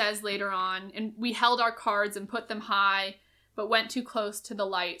 Niall says later on, "And we held our cards and put them high, but went too close to the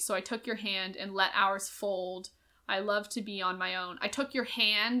light. So I took your hand and let ours fold. I love to be on my own." I took your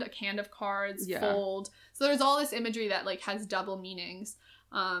hand, a hand of cards, fold. So there's all this imagery that like has double meanings.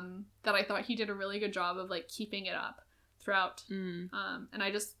 That I thought he did a really good job of like keeping it up throughout. And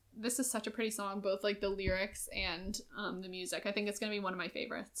this is such a pretty song, both like the lyrics and the music. I think it's gonna be one of my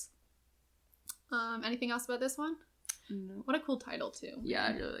favorites. Anything else about this one? No. What a cool title too. Yeah,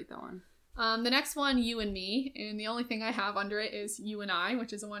 I really like that one. The next one, You and Me, and the only thing I have under it is You and I,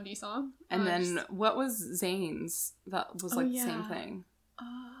 which is a 1D song. And then what was Zayn's? That was like the same thing.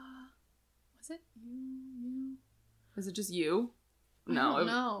 Was it You? Is it just You? No.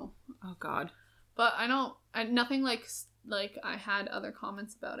 No. Oh God. But nothing like I had other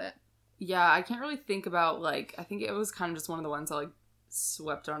comments about it. Yeah, I can't really think about like, I think it was kind of just one of the ones that like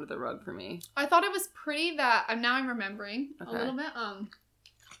swept under the rug for me. I thought it was pretty that I'm remembering a little bit.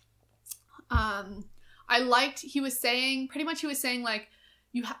 I liked, he was saying like,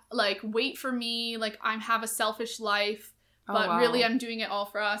 you like, wait for me, like I have a selfish life, but really I'm doing it all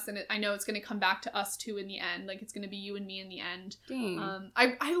for us, and I know it's going to come back to us two in the end, like it's going to be you and me in the end. Dang.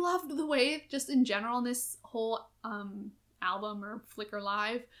 I loved the way, just in general, in this whole album or Flickr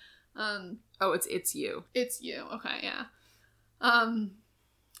Live. It's You. It's You, okay, yeah.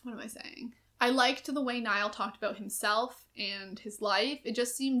 What am I saying? I liked the way Niall talked about himself and his life. It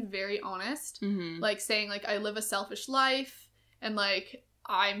just seemed very honest. Like saying like, I live a selfish life, and like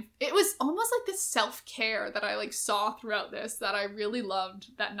it was almost like this self-care that I like saw throughout this that I really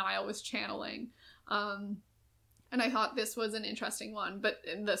loved that Niall was channeling. And I thought this was an interesting one, but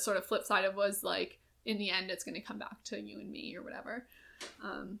the sort of flip side of was like, in the end it's going to come back to you and me or whatever.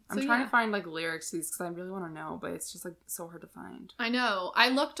 I'm trying to find like lyrics to these because I really want to know, but it's just like so hard to find. I know. I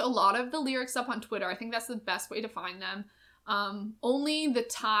looked a lot of the lyrics up on Twitter. I think that's the best way to find them. Only the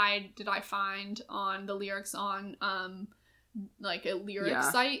Tide did I find on the lyrics on like a lyric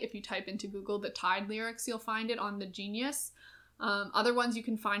site. If you type into Google the Tide lyrics, you'll find it on the Genius. Other ones you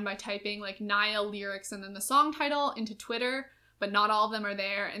can find by typing like Niall lyrics and then the song title into Twitter, but not all of them are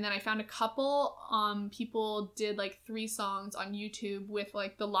there. And then I found a couple people did like 3 songs on YouTube with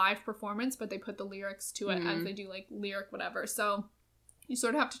like the live performance, but they put the lyrics to it as they do like lyric whatever. So you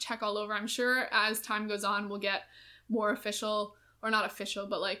sort of have to check all over. I'm sure as time goes on we'll get more official, or not official,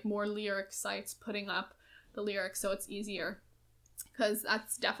 but like more lyric sites putting up the lyrics so it's easier, because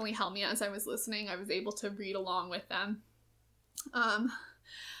that's definitely helped me as I was listening. I was able to read along with them.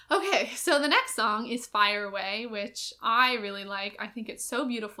 Okay, so the next song is Fire Away, which I really like. I think it's so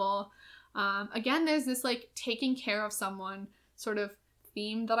beautiful. Again, there's this like taking care of someone sort of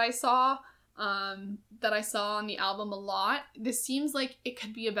theme that I saw on the album a lot. This seems like it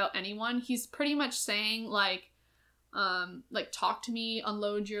could be about anyone. He's pretty much saying like talk to me,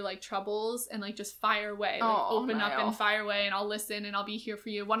 unload your like troubles, and like just fire away, like open up and fire away, and I'll listen and I'll be here for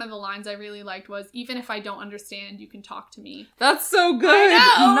you. One of the lines I really liked was, even if I don't understand, you can talk to me. That's so good.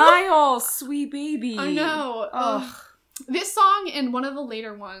 Niall, sweet baby. I know. This song and one of the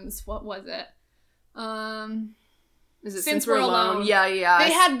later ones, what was it? Is it Since We're Alone? Yeah, yeah.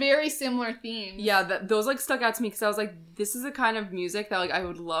 They had very similar themes. Yeah, those like stuck out to me because I was like, this is the kind of music that like I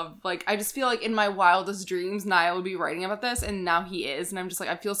would love. Like, I just feel like in my wildest dreams, Niall would be writing about this, and now he is, and I'm just like,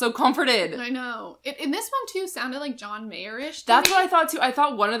 I feel so comforted. I know. In this one too sounded like John Mayer-ish. That's what I thought too. I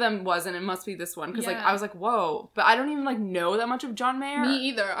thought one of them was, and it must be this one because like Yeah. I was like, whoa, but I don't even like know that much of John Mayer. Me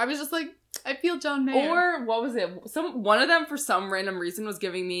either. I was just like, I feel John Mayer. Or what was it? One of them for some random reason was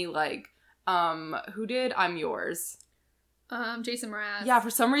giving me like, who did I'm Yours? Jason Mraz. Yeah, for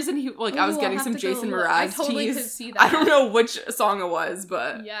some reason I was Ooh, getting I'll some have to go Jason look. Mraz I totally tease. could see that. I don't know which song it was,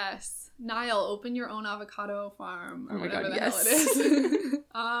 but Yes. Niall, open your own avocado farm. Or Oh my whatever God, the hell yes. it is.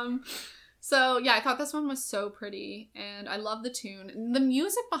 So yeah, I thought this one was so pretty, and I love the tune. And the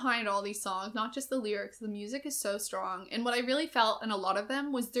music behind all these songs, not just the lyrics, the music is so strong. And what I really felt in a lot of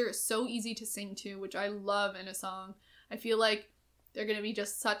them was they're so easy to sing to, which I love in a song. I feel like they're gonna be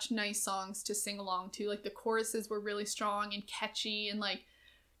just such nice songs to sing along to. Like the choruses were really strong and catchy, and like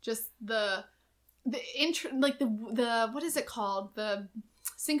just the intro, like the what is it called? The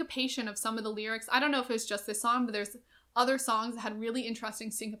syncopation of some of the lyrics. I don't know if it was just this song, but there's other songs that had really interesting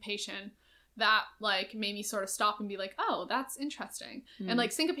syncopation that like made me sort of stop and be like, oh, that's interesting. And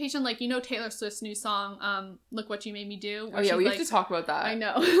like syncopation, like, you know, Taylor Swift's new song, Look What You Made Me Do. oh yeah, we have to talk about that. I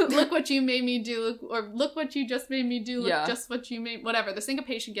know. Look what you made me do, or look what you just made me do, look Yeah. just what you made, whatever. The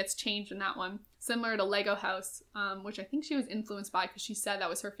syncopation gets changed in that one, similar to Lego House, which I think she was influenced by because she said that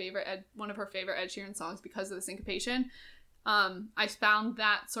was her favorite, one of her favorite Ed Sheeran songs because of the syncopation. I found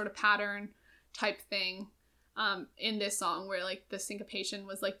that sort of pattern type thing in this song where like the syncopation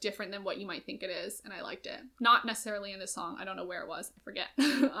was like different than what you might think it is, and I liked it. Not necessarily in this song, I don't know where it was, I forget.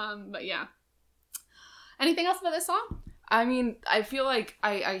 But yeah. Anything else about this song? I mean, I feel like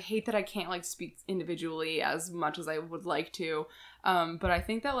I hate that I can't like speak individually as much as I would like to, but I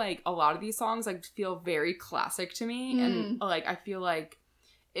think that like a lot of these songs like feel very classic to me, and like I feel like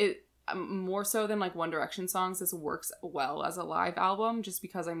it more so than like One Direction songs, this works well as a live album just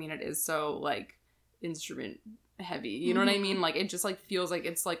because I mean it is so like instrument heavy, you know what I mean? Like it just like feels like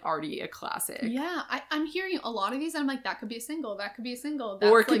it's like already a classic. Yeah, I'm hearing a lot of these and I'm like, that could be a single, that could be a single,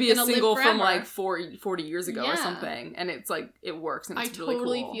 that's, or it could like, be a gonna live single from forever. like 40 years ago or Yeah. something, and it's like it works and I it's really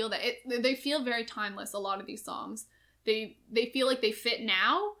totally cool. feel that they feel very timeless. A lot of these songs, they feel like they fit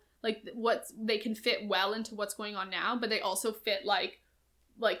now, like they can fit well into what's going on now, but they also fit like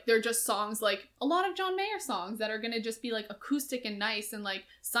they're just songs, like a lot of John Mayer songs that are gonna just be like acoustic and nice, and like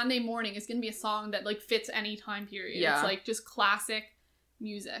Sunday Morning is gonna be a song that like fits any time period. Yeah. It's like just classic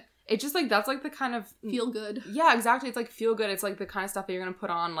music. It's just like that's like the kind of Feel good. yeah, exactly. It's like feel good. It's like the kind of stuff that you're gonna put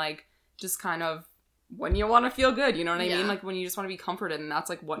on like just kind of when you want to feel good, you know what I Yeah. mean? Like when you just want to be comforted, and that's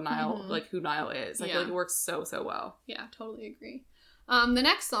like what Niall, Mhm. like who Niall is. I Yeah. feel like it works so well. Yeah, totally agree. The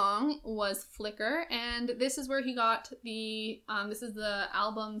next song was Flicker, and this is where he got the, this is the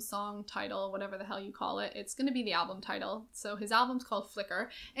album song title, whatever the hell you call it. It's going to be the album title. So his album's called Flicker.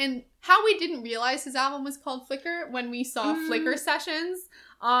 And how we didn't realize his album was called Flicker when we saw Flicker sessions,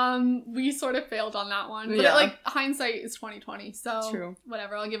 we sort of failed on that one. But Yeah. like hindsight is 2020, so True.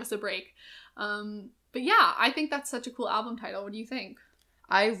 whatever, I'll give us a break. But yeah, I think that's such a cool album title. What do you think?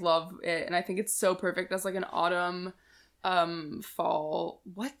 I love it, and I think it's so perfect as like an autumn fall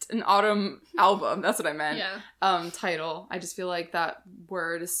an autumn album, that's what I meant. Yeah. Title. I just feel like that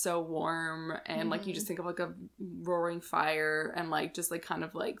word is so warm, and like you just think of like a roaring fire and like just like kind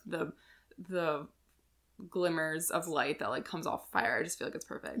of like the glimmers of light that like comes off fire. I just feel like it's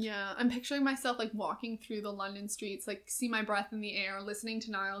perfect. Yeah, I'm picturing myself like walking through the London streets, like see my breath in the air, listening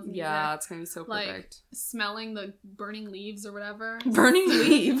to Niall's music, Yeah, it's gonna be so like perfect. smelling the burning leaves or whatever. Burning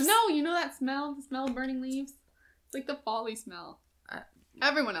leaves. No, you know that smell? The smell of burning leaves? It's like the folly smell.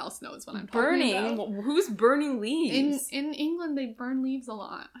 Everyone else knows what I'm talking Burning? about. Who's burning leaves? In England, they burn leaves a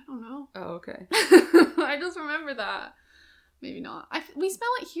lot. I don't know. Oh, okay. I just remember that. Maybe not. We smell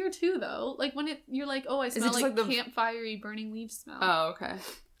it here too, though. Like when you're like, oh, I it smell just like like the- campfire-y burning leaf smell. Oh, okay.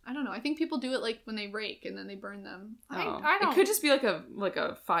 I don't know. I think people do it like when they rake and then they burn them. Oh. I don't. It could just be like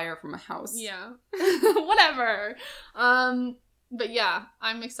a fire from a house. Yeah. Whatever. But yeah,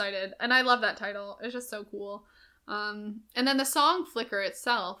 I'm excited. And I love that title. It's just so cool. And then the song Flicker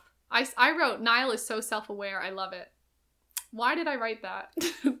itself, I wrote, Niall is so self-aware. I love it. Why did I write that?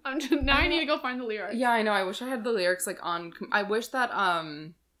 Now I need to go find the lyrics. Yeah, I know. I wish I had the lyrics like on. I wish that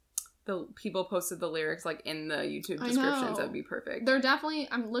the people posted the lyrics like in the YouTube I descriptions. know. That'd be perfect. They're definitely,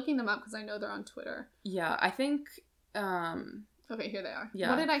 I'm looking them up because I know they're on Twitter. Yeah, I think Okay, here they are. Yeah.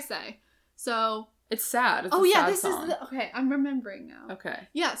 What did I say? So, it's sad. It's oh a yeah, sad this song. is the, okay, I'm remembering now. Okay.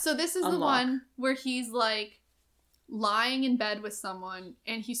 Yeah, so this is the Unlock. one where he's like lying in bed with someone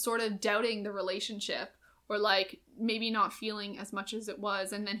and he's sort of doubting the relationship, or like maybe not feeling as much as it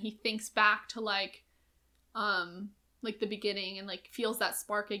was, and then he thinks back to like the beginning and like feels that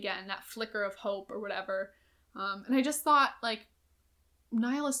spark again, that flicker of hope or whatever. And I just thought like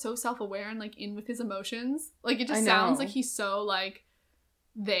Niall is so self-aware and like in with his emotions. Like it just sounds like he's so like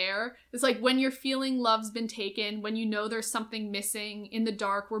there. It's like when you're feeling love's been taken, when you know there's something missing, in the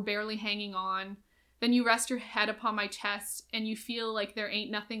dark we're barely hanging on, then you rest your head upon my chest and you feel like there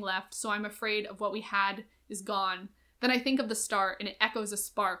ain't nothing left, so I'm afraid of what we had is gone. Then I think of the start and it echoes a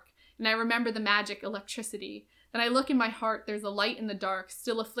spark, and I remember the magic electricity. Then I look in my heart, there's a light in the dark,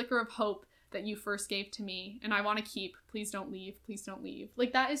 still a flicker of hope that you first gave to me, and I want to keep. Please don't leave. Please don't leave.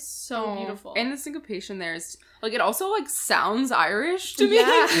 Like, that is so beautiful. And the syncopation there is, like, it also, like, sounds Irish to me.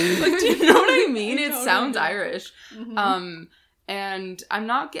 Yeah. Like, do you know what I mean? It Totally. sounds Irish. Mm-hmm. And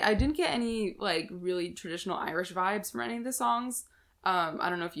I didn't get any, like, really traditional Irish vibes from any of the songs. I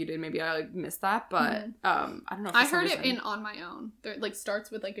don't know if you did. Maybe I, like, missed that, but, I don't know if I heard it in On My Own. There, like, starts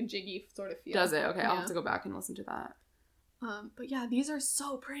with, like, a jiggy sort of feel. Does it? Okay, Yeah. I'll have to go back and listen to that. But yeah, these are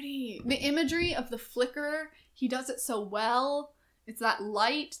so pretty. The imagery of the flicker, he does it so well. It's that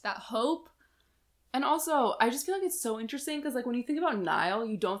light, that hope. And also, I just feel like it's so interesting because, like, when you think about Niall,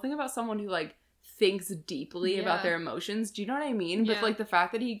 you don't think about someone who, like, thinks deeply about their emotions. Do you know what I mean? Yeah. But, like, the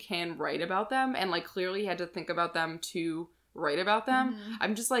fact that he can write about them and, like, clearly had to think about them to write about them. Mm-hmm.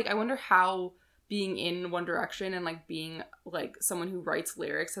 I'm just, like, I wonder how being in One Direction and, like, being, like, someone who writes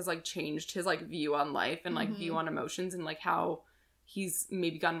lyrics has, like, changed his, like, view on life and, like, view on emotions, and, like, how he's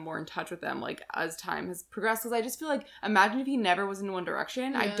maybe gotten more in touch with them, like, as time has progressed. Because I just feel like, imagine if he never was in One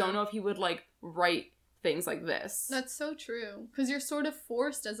Direction, I don't know if he would, like, write things like this. That's so true. Because you're sort of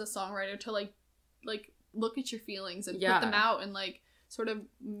forced as a songwriter to, like look at your feelings and put them out and, like, sort of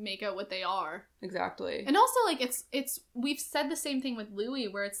make out what they are. Exactly. And also, like, it's we've said the same thing with Louis,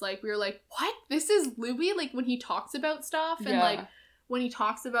 where it's like, we were like, what? This is Louis? Like, when he talks about stuff and, like, when he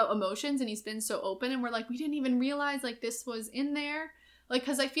talks about emotions and he's been so open, and we're like, we didn't even realize, like, this was in there. Like,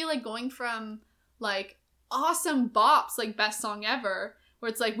 because I feel like going from, like, awesome bops, like, best song ever,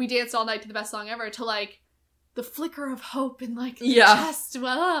 where it's like, we danced all night to the best song ever, to, like, the flicker of hope in, like, the chest.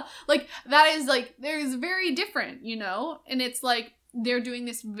 Like, that is, like, there's very different, you know? And it's like, they're doing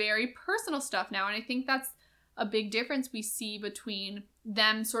this very personal stuff now, and I think that's a big difference we see between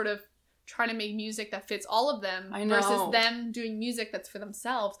them sort of trying to make music that fits all of them versus them doing music that's for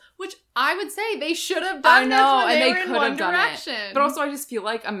themselves, which I would say they should have done this when they were in One Direction. But also, I just feel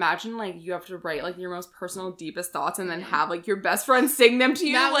like, imagine, like, you have to write, like, your most personal, deepest thoughts and then have, like, your best friend sing them to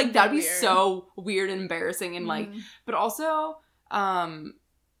you. That'd be so weird and embarrassing, and, like, but also,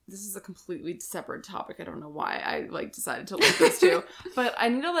 this is a completely separate topic. I don't know why I, like, decided to link this too. But I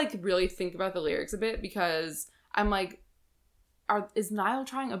need to, like, really think about the lyrics a bit, because I'm like, is Niall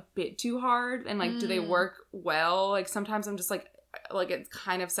trying a bit too hard? And, like, do they work well? Like, sometimes I'm just like, it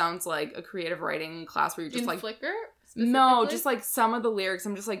kind of sounds like a creative writing class where you're just, like... Flicker? No, just, like, some of the lyrics,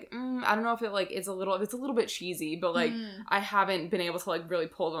 I'm just like, I don't know if it, like, it's a little bit cheesy, but, like, I haven't been able to, like, really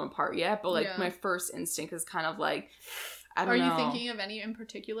pull them apart yet. But, like, my first instinct is kind of, like... I don't know. Are you thinking of any in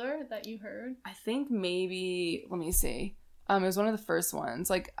particular that you heard? I think maybe, let me see. It was one of the first ones.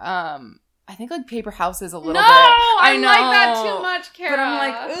 Like, I think, like, Paper Houses a little bit. I know. Like that too much, Kara. But I'm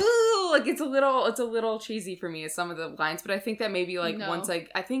like, ooh, like, it's a little cheesy for me, some of the lines. But I think that maybe, like,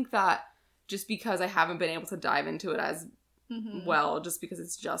 I think that just because I haven't been able to dive into it as well, just because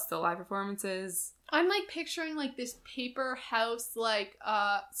it's just the live performances. I'm, like, picturing, like, this paper house, like,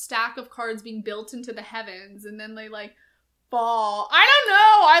 stack of cards being built into the heavens, and then they, like, fall. I don't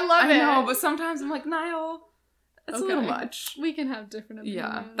know. I love it. I know, but sometimes I'm like, Niall, it's a little much. We can have different opinions.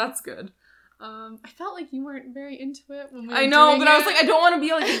 Yeah, that's good. I felt like you weren't very into it when we were I know, doing but it. I was like, I don't want to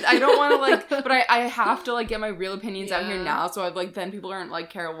be like, I don't want to like, but I have to like get my real opinions out here now. So I've like, then people aren't like,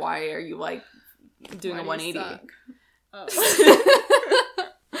 Kara, why are you like doing a 180?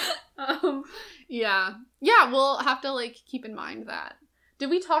 Yeah, we'll have to like keep in mind that. Did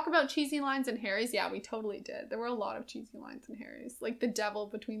we talk about cheesy lines in Harry's? Yeah, we totally did. There were a lot of cheesy lines in Harry's. Like the devil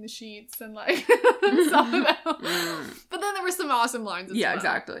between the sheets and like some of them. But then there were some awesome lines as well. Yeah,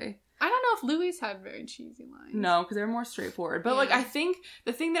 exactly. I don't know if Louis had very cheesy lines. No, because they're more straightforward. But like, I think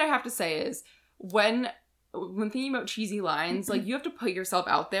the thing that I have to say is when thinking about cheesy lines, like you have to put yourself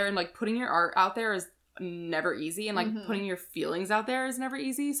out there, and like putting your art out there is never easy, and like putting your feelings out there is never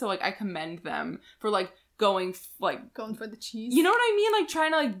easy. So like I commend them for like going for the cheese. You know what I mean? Like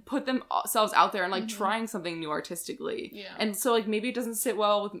trying to like put themselves out there and like trying something new artistically. Yeah. And so like maybe it doesn't sit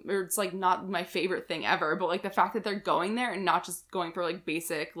well with, or it's like not my favorite thing ever, but like the fact that they're going there and not just going for like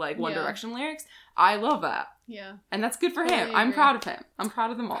basic like One Direction lyrics, I love that. Yeah. And that's good for him. I'm proud of him. I'm proud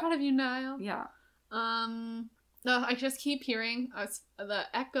of them all. Proud of you, Niall. Yeah. No, I just keep hearing the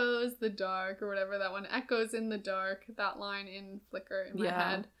echoes, the dark, or whatever that one, echoes in the dark, that line in Flicker in my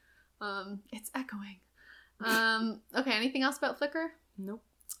head. It's echoing. Okay, anything else about Flicker? Nope.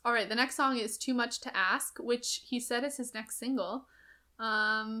 All right, the next song is Too Much to Ask, which he said is his next single.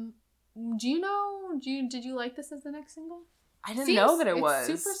 Did you like this as the next single? I didn't know that it it's was.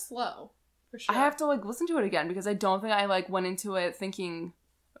 super slow, for sure. I have to like listen to it again because I don't think I like went into it thinking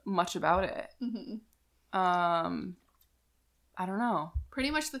much about it. Mm-hmm. I don't know.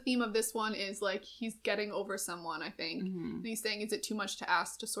 Pretty much the theme of this one is like he's getting over someone, I think. Mm-hmm. And he's saying, is it too much to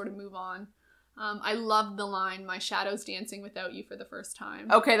ask to sort of move on? I love the line, my shadow's dancing without you for the first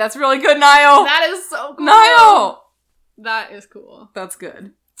time. Okay, that's really good, Niall. That is so cool. Niall! That is cool. That's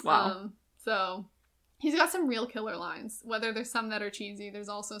good. Wow. So he's got some real killer lines. Whether there's some that are cheesy, there's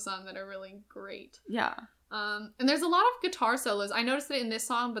also some that are really great. Yeah. And there's a lot of guitar solos. I noticed it in this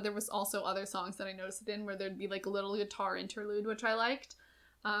song, but there was also other songs that I noticed it in where there'd be like a little guitar interlude, which I liked.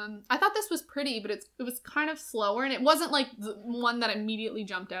 I thought this was pretty, but it was kind of slower, and it wasn't like the one that immediately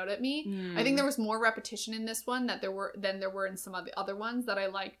jumped out at me. I think there was more repetition in this one than there were in some of the other ones that I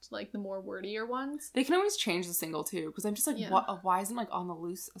liked, like the more wordier ones. They can always change the single too, because I'm just like, why isn't like On the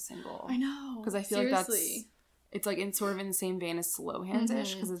Loose a single? I know, because I feel like it's like in sort of in the same vein as Slow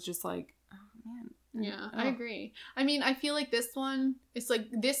Hands-ish, because it's just like, oh man. Yeah, I agree. I mean, I feel like this one, it's like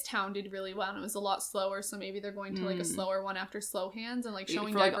This Town did really well and it was a lot slower, so maybe they're going to like a slower one after Slow Hands and like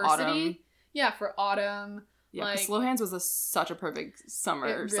showing for, diversity. Like, Autumn. Yeah, for Autumn. Yeah, like, Slow Hands was such a perfect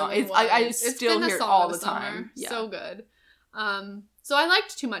summer song. Really I still hear it all the time. Yeah. So good. So I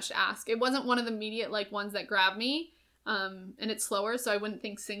liked Too Much to Ask. It wasn't one of the immediate like ones that grabbed me. And it's slower, so I wouldn't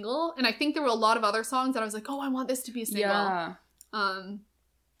think single. And I think there were a lot of other songs that I was like, oh, I want this to be a single. Yeah.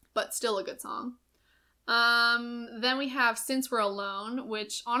 But still a good song. Then we have Since We're Alone,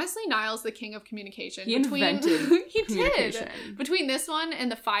 which honestly Niall's the king of communication. He invented communication. Did. Between this one and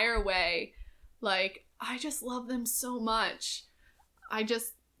the Fire Away, like, I just love them so much.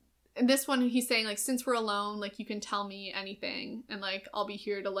 In this one, he's saying, like, since we're alone, like, you can tell me anything, and, like, I'll be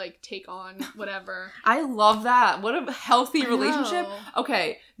here to, like, take on whatever. I love that. What a healthy relationship.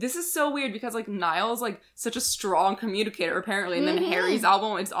 Okay, this is so weird, because, like, Niall's, like, such a strong communicator, apparently, and then Harry's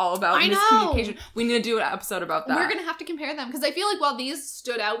album, it's all about miscommunication. We need to do an episode about that. We're gonna have to compare them, because I feel like while these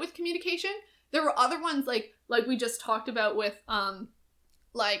stood out with communication, there were other ones, like we just talked about with,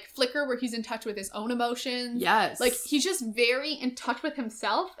 like Flicker, where he's in touch with his own emotions. Yes. Like, he's just very in touch with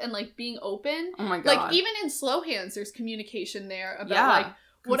himself and, like, being open. Oh my God. Like, even in Slow Hands, there's communication there about, like,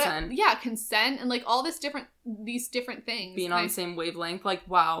 consent. Consent and, like, all these different things. Being on the same wavelength. Like,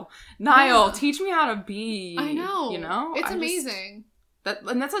 wow. Niall, teach me how to be. I know. You know? It's amazing.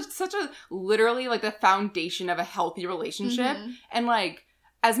 That's such a, literally, like, the foundation of a healthy relationship. Mm-hmm. And, like,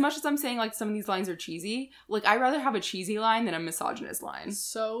 as much as I'm saying, like, some of these lines are cheesy, like, I'd rather have a cheesy line than a misogynist line.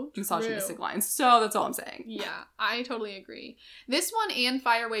 So true. Misogynistic line. So that's all I'm saying. Yeah, I totally agree. This one and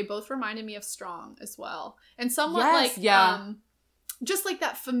Fire Away both reminded me of Strong as well. And somewhat, just, like,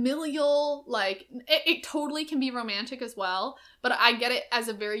 that familial, like, it totally can be romantic as well, but I get it as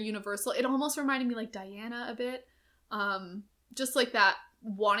a very universal. It almost reminded me, like, Diana a bit. Just, like, that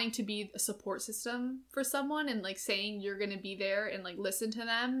wanting to be a support system for someone and like saying you're gonna be there and like listen to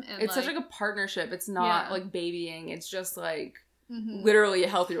them, and it's such like a partnership. It's not like babying. It's just like literally a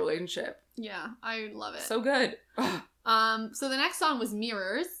healthy relationship. Yeah, I love it. So good. So the next song was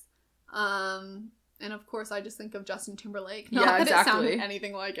Mirrors, and of course I just think of Justin Timberlake. Not that it sounded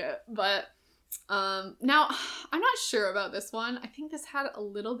anything like it, but now I'm not sure about this one. I think this had a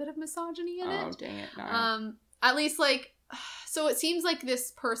little bit of misogyny in it. Oh dang it! No. At least like. So it seems like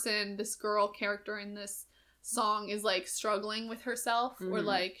this girl character in this song is like struggling with herself, or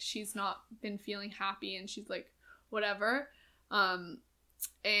like she's not been feeling happy and she's like whatever. And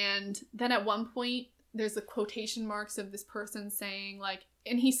then at one point there's the quotation marks of this person saying like,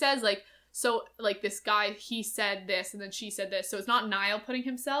 and he says like, so like this guy, he said this and then she said this. So it's not Niall putting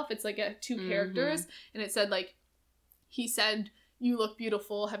himself, it's like two characters, and it said like, he said, "You look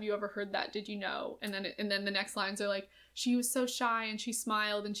beautiful. Have you ever heard that? Did you know?" And then the next lines are like, "She was so shy and she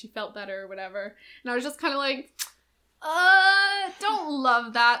smiled and she felt better," or whatever. And I was just kind of like, don't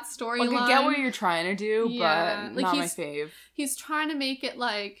love that storyline. Like, I get what you're trying to do, but like, not my fave. He's trying to make it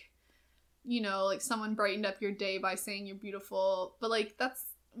like, you know, like someone brightened up your day by saying you're beautiful. But like, that's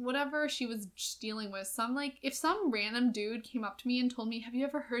whatever she was just dealing with. Some like, if some random dude came up to me and told me, "Have you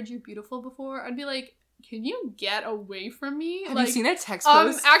ever heard you're beautiful before?" I'd be like, can you get away from me? Have you seen that text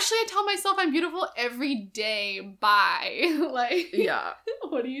post? Actually, I tell myself I'm beautiful every day. Bye. Like, yeah.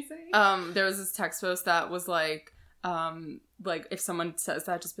 What are you saying? There was this text post that was like, like, if someone says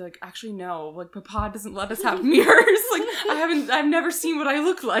that, just be like, actually, no, like, Papa doesn't let us have mirrors. Like, I've never seen what I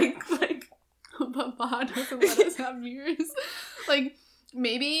look like. Like, Papa doesn't let us have mirrors. Like,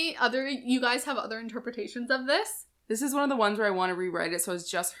 maybe you guys have other interpretations of this. this is one of the ones where I want to rewrite it so it's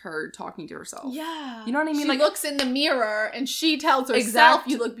just her talking to herself. Yeah. You know what I mean? She Like, looks in the mirror and she tells herself Exact-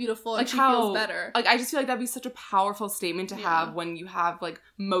 you look beautiful and like she how, feels better. Like, I just feel like that'd be such a powerful statement to Yeah. have when you have, like,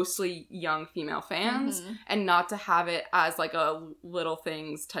 mostly young female fans, Mhm. and not to have it as, like, a Little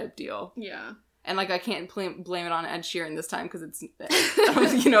Things type deal. Yeah. And, like, I can't blame it on Ed Sheeran this time because it's, you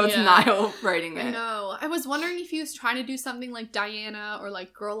know, it's Yeah. Niall writing it. I know. I was wondering if he was trying to do something like Diana or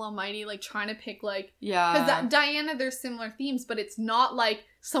like Girl Almighty, like trying to pick like... Yeah. Because Diana, there's similar themes, but it's not like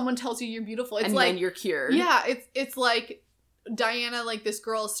someone tells you you're beautiful. It's and like... then you're cured. Yeah, it's like Diana, like this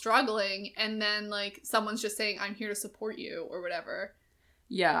girl is struggling, and then like someone's just saying, I'm here to support you, or whatever.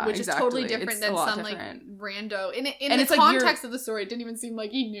 Yeah, Which exactly. is totally different It's than a lot some different. like rando. In And the it's like you're- context of the story, it didn't even seem like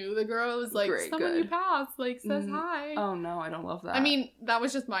he knew the girl. It was like, Great, someone you good. passed, like, says Mm, hi. Oh no, I don't love that. I mean, that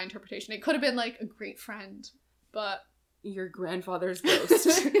was just my interpretation. It could have been like a great friend, but... your grandfather's ghost.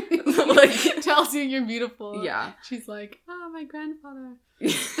 Like, tells you you're beautiful. yeah. She's like, my grandfather.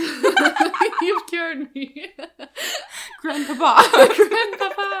 You've cured me. Grandpapa.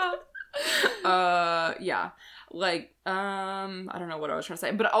 Grandpapa. Yeah. Like, I don't know what I was trying to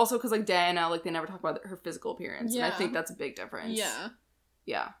say. But also because, like, Diana, like, they never talk about her physical appearance. And I Yeah. think that's a big difference. Yeah.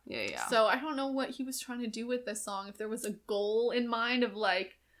 Yeah. So I don't know what he was trying to do with this song. If there was a goal in mind of,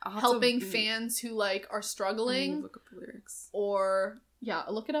 like, I'll have helping to- fans who, like, are Let me struggling. look up the lyrics. Or, yeah,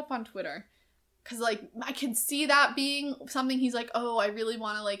 look it up on Twitter. Because, like, I can see that being something he's like, oh, I really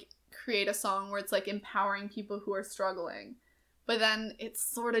want to, like, create a song where it's, like, empowering people who are struggling. But then it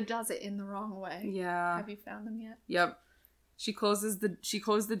sort of does it in the wrong way. Yeah. Have you found them yet? Yep. She closed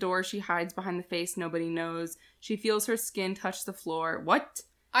the door, she hides behind the face nobody knows. She feels her skin touch the floor. What?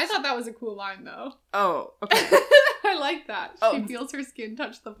 I thought that was a cool line, though. Oh, okay. I like that. Oh. She feels her skin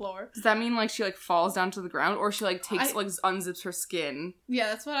touch the floor. Does that mean, like, she, like, falls down to the ground? Or she, like, takes, I- like, unzips her skin? Yeah,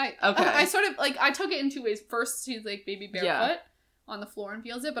 that's what I... Okay. I sort of, like, I took it in two ways. First, she's, like, baby barefoot Yeah. on the floor and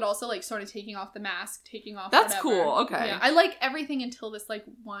feels it, but also, like, sort of taking off the mask, taking off That's whatever. cool, okay. Yeah, I like everything until this, like,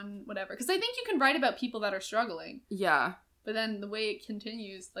 one whatever. Because I think you can write about people that are struggling. Yeah. But then the way it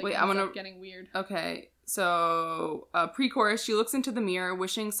continues, like, Wait, ends I'm gonna- up getting weird. Okay, so, pre-chorus, she looks into the mirror,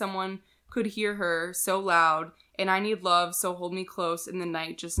 wishing someone could hear her so loud, and I need love, so hold me close in the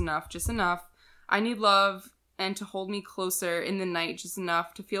night, just enough, just enough. I need love, and to hold me closer in the night, just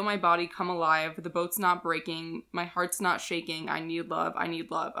enough, to feel my body come alive, the boat's not breaking, my heart's not shaking, I need love, I need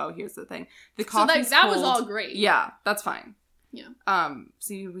love. Oh, here's the thing. The So coffee's that was cold. all great. Yeah, that's fine. Yeah.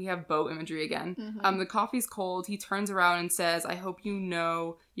 See, we have boat imagery again. Mhm. The coffee's cold. He turns around and says, I hope you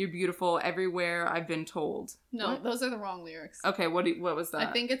know you're beautiful everywhere I've been told. No, What? those are the wrong lyrics. Okay, what was that?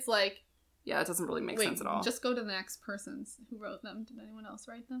 I think it's like... Yeah, that doesn't really make wait, sense at all. just go to the next persons who wrote them. Did anyone else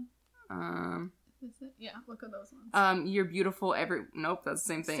write them? Is it? Yeah, look at those ones. You're beautiful nope, that's the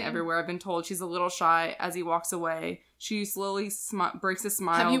same thing. Same. Everywhere I've been told. She's a little shy as he walks away. She slowly breaks a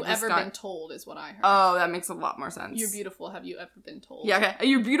smile. Have you The ever sky- been told is what I heard. Oh, that makes a lot more sense. You're beautiful. Have you ever been told? Yeah, okay.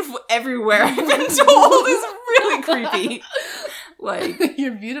 You're beautiful everywhere I've been told is really creepy. Like,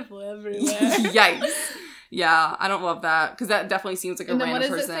 You're beautiful everywhere. yikes. Yeah, I don't love that because that definitely seems like a And then what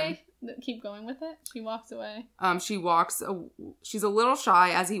random does person. it say? Keep going with it. She walks away. She's a little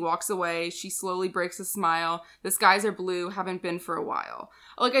shy as he walks away. She slowly breaks a smile. The skies are blue, haven't been for a while.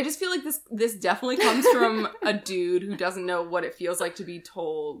 Like, I just feel like this definitely comes from a dude who doesn't know what it feels like to be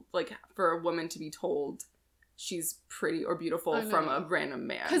told, like, for a woman to be told she's pretty or beautiful I know. from a random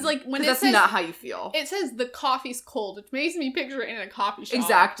man. Because like when it that's says not how you feel. it says the coffee's cold, which makes me picture it in a coffee shop.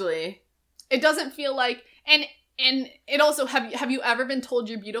 Exactly. It doesn't feel like and it also have you ever been told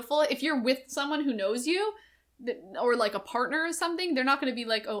you're beautiful? If you're with someone who knows you, or like a partner or something, they're not going to be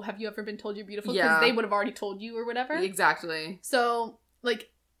like, oh, have you ever been told you're beautiful? Because Yeah. they would have already told you or whatever. Exactly. So, like,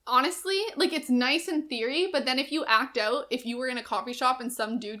 honestly, like, it's nice in theory, but then if you act out, if you were in a coffee shop and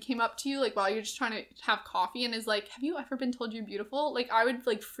some dude came up to you, like, while you're just trying to have coffee and is like, have you ever been told you're beautiful? Like, I would,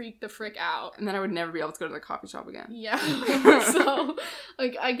 like, freak the frick out. And then I would never be able to go to the coffee shop again. Yeah. So,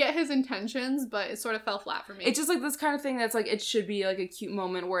 like, I get his intentions, but it sort of fell flat for me. It's just like this kind of thing that's like, it should be like a cute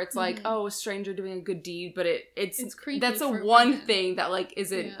moment where it's like, Mhm. oh, a stranger doing a good deed, but it's creepy. that's a for one women. thing that like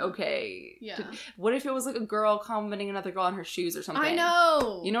isn't Yeah. okay. Yeah. What if it was like a girl complimenting another girl on her shoes or something? I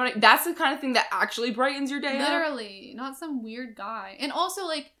know. You know what? That's the kind of thing that actually brightens your day up. Literally, not some weird guy. And also,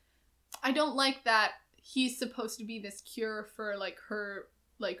 like, I don't like that he's supposed to be this cure for, like, her,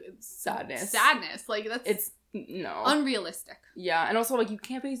 like, Sadness. Sadness. Like, that's It's no. unrealistic. Yeah, and also like you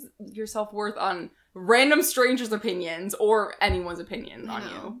can't base your self-worth on random strangers' opinions or anyone's opinion on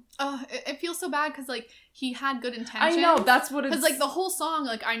you. It feels so bad because, like, he had good intentions. I know, that's what it's... Because, like, the whole song,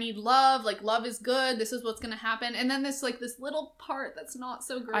 like, I need love, like, love is good, this is what's gonna happen, and then this, like, this little part that's not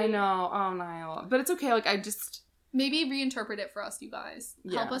so great. I know, oh, Niall. But it's okay, like, I just... Maybe reinterpret it for us, you guys.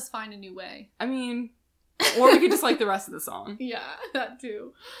 Yeah. Help us find a new way. I mean... Or we could just like the rest of the song. Yeah, that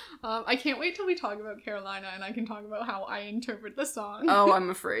too. I can't wait till we talk about Carolina and I can talk about how I interpret the song. Oh, I'm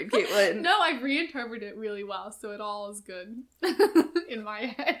afraid, Caitlin. No, I've reinterpreted it really well, so it all is good in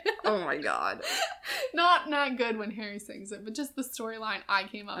my head. Oh my god. Not good when Harry sings it, but just the storyline I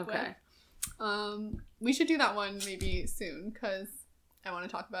came up with. We should do that one maybe soon because I want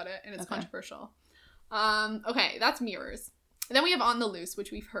to talk about it and it's controversial. Okay, that's Mirrors. Then we have On the Loose,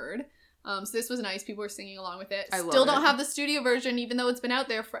 which we've heard. So this was nice. People were singing along with it. Still don't have the studio version, even though it's been out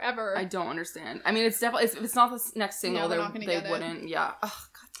there forever. I don't understand. I mean, it's definitely... If it's not the next single, they wouldn't. Yeah. Oh,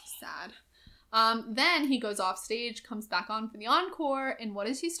 God. Sad. Then he goes off stage, comes back on for the encore, and what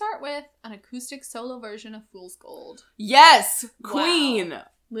does he start with? An acoustic solo version of Fool's Gold. Yes! Queen! Wow.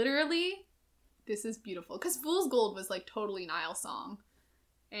 Literally, this is beautiful. Because Fool's Gold was, like, totally Niall's song.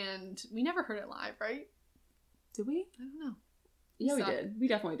 And we never heard it live, right? Did we? I don't know. Yeah, we did. We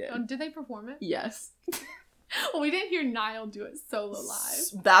definitely did. Oh, did they perform it? Yes. Well, we didn't hear Niall do it solo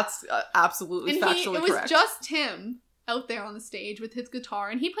live. That's absolutely factually correct. It was just him out there on the stage with his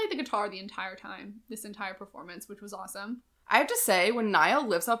guitar, and he played the guitar the entire time, this entire performance, which was awesome. I have to say, when Niall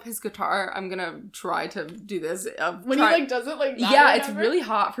lifts up his guitar, I'm gonna try to do this. When he, like, does it like that? Yeah, it's really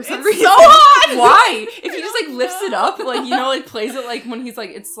hot for some reason. So hot! Why? If he just, like, lifts it up, like, you know, like, plays it, like, when he's, like,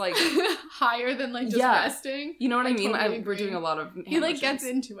 it's, like... higher than, like, just resting. You know what I mean? Totally we're doing a lot of... He, like, gets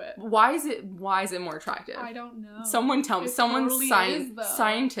into it. Why is it more attractive? I don't know. Someone tell me.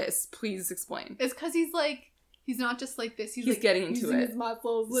 Scientists, please explain. It's because he's, like... He's not just like this. He's like getting into it. His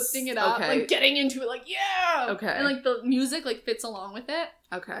muscles, lifting it up, like getting into it, like yeah. Okay. And like the music like fits along with it.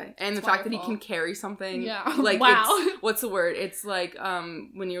 Okay. And the fact that he can carry something. Yeah. Like wow. What's the word? It's like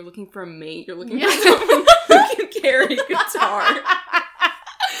when you're looking for a mate, you're looking for someone who can carry a guitar.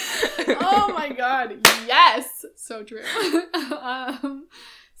 Oh my god. Yes. So true.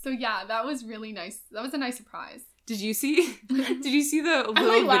 So yeah, that was really nice. That was a nice surprise. Did you see the little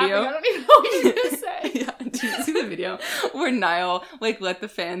video? Laughing. I don't even know what you're gonna say. Yeah. Did you see the video where Niall like let the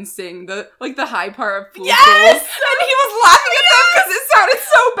fans sing the high part of Fool's Gold? And he was laughing at them because it sounded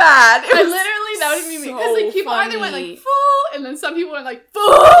so bad. That was me because like people either went like fool and then some people went like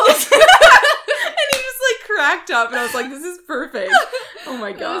fools. And he just like cracked up and I was like, this is perfect. Oh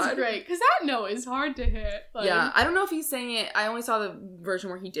my god. It was great because that note is hard to hit. Like, yeah, I don't know if he sang it. I only saw the version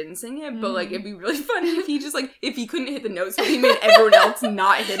where he didn't sing it, but like it'd be really funny if he just like if he couldn't hit the note, so he made everyone else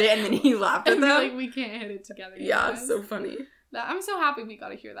not hit it, and then he laughed at them. Like we can't hit it together. Yeah, it's so funny. I'm so happy we got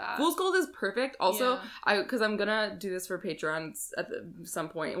to hear that. Fool's Gold is perfect. Also, because I'm gonna do this for Patreons at some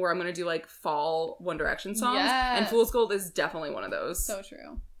point where I'm gonna do like fall One Direction songs, and Fool's Gold is definitely one of those. So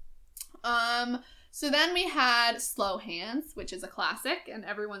true. So then we had Slow Hands, which is a classic, and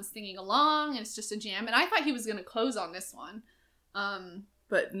everyone's singing along, and it's just a jam. And I thought he was gonna close on this one,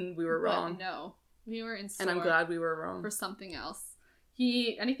 but we were wrong. No, we were in store. And I'm glad we were wrong for something else.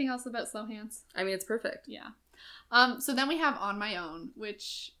 Anything else about Slow Hands? I mean, it's perfect. Yeah. So then we have On My Own,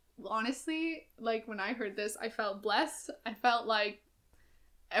 which honestly, like when I heard this, I felt blessed. I felt like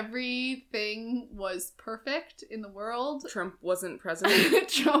everything was perfect in the world. Trump wasn't president.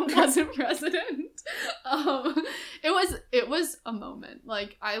 Trump wasn't president. It was a moment.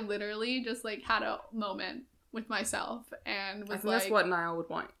 Like I literally just like had a moment with myself and was like, that's what Niall would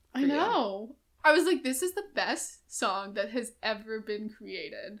want. I know. You. I was like, this is the best song that has ever been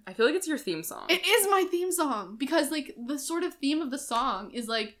created. I feel like it's your theme song. It is my theme song. Because, like, the sort of theme of the song is,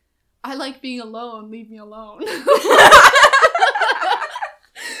 like, I like being alone, leave me alone. And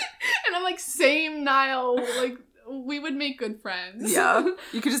I'm like, same Niall, like, we would make good friends. Yeah.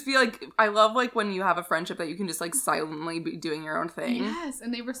 You could just be like, I love, like, when you have a friendship that you can just, like, silently be doing your own thing. Yes,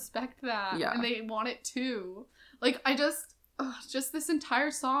 and they respect that. Yeah. And they want it, too. Like, just this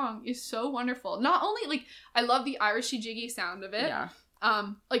entire song is so wonderful. Not only, like, I love the Irishy jiggy sound of it. Yeah.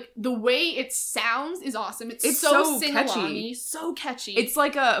 Like, the way it sounds is awesome. It's so sing-along-y, so catchy. It's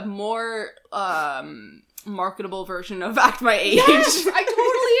like a more, marketable version of Act My Age. Yes! I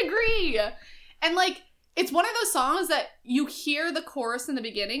totally agree! And, like, it's one of those songs that you hear the chorus in the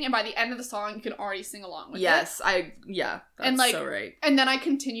beginning, and by the end of the song, you can already sing along with it. Yes, that's like, so right. And then I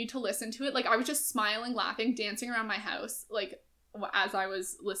continued to listen to it. Like, I was just smiling, laughing, dancing around my house, like, as I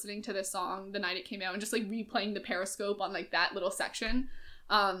was listening to this song the night it came out, and just, like, replaying the Periscope on, like, that little section.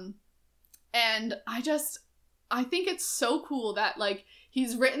 And I think it's so cool that, like,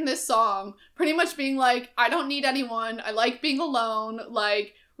 he's written this song pretty much being like, I don't need anyone. I like being alone.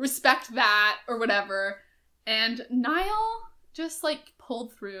 Like, respect that or whatever. And Niall just like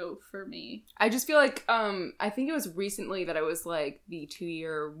pulled through for me. I just feel like I think it was recently that it was like the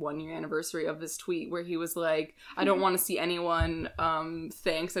 1-year anniversary of this tweet where he was like, I don't want to see anyone,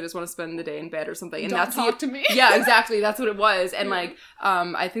 thanks, I just want to spend the day in bed or something. And Don't that's talk to me. Yeah, exactly, that's what it was. And Yeah. like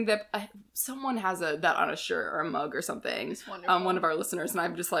I think that someone has that on a shirt or a mug or something, It's wonderful. one of our listeners, and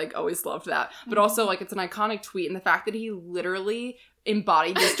I've just like always loved that. But Mhm. also like it's an iconic tweet, and the fact that he literally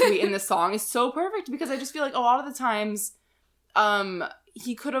embodied this tweet in this song is so perfect, because I just feel like a lot of the times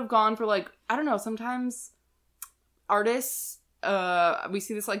he could have gone for like, I don't know, sometimes artists, we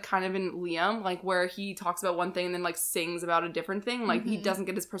see this like kind of in Liam, like where he talks about one thing and then like sings about a different thing, like he Mhm. doesn't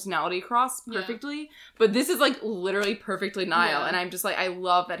get his personality across Yeah. perfectly, but this is like literally perfectly Niall. Yeah. And I'm just like, I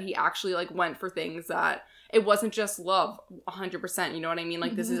love that he actually like went for things that it wasn't just love 100%, you know what I mean?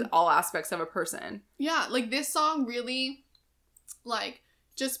 Like this is all aspects of a person. Yeah, like this song really like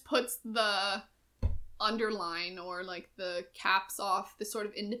just puts the underline or like the caps off the sort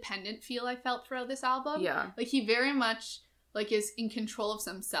of independent feel I felt throughout this album. Yeah. Like he very much like is in control of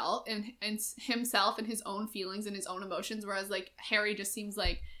himself and himself and his own feelings and his own emotions, whereas like Harry just seems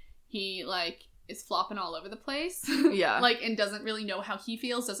like he like is flopping all over the place. Yeah. Like, and doesn't really know how he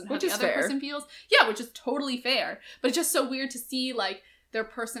feels, doesn't know how Which the is other fair. person feels. Yeah, which is totally fair. But it's just so weird to see like their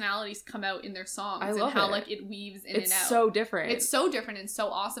personalities come out in their songs I and love how it. like it weaves in It's and out. so different. It's so different and so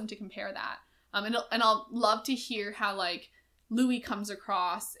awesome to compare that. And I'll love to hear how like Louis comes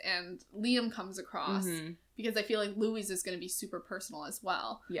across and Liam comes across, Mhm. because I feel like Louis is going to be super personal as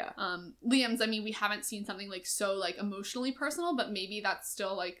well. Yeah. Liam's, I mean, we haven't seen something like so like emotionally personal, but maybe that's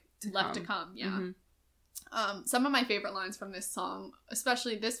still like left to come. Yeah. Mhm. Some of my favorite lines from this song,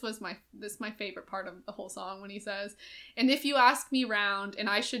 especially this my favorite part of the whole song, when he says, "And if you ask me round and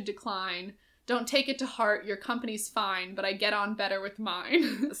I should decline, don't take it to heart, your company's fine, but I get on better with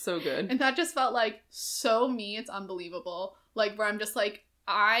mine." So good. And that just felt like so me. It's unbelievable. Like, where I'm just like,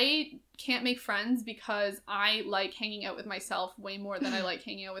 I can't make friends because I like hanging out with myself way more than I like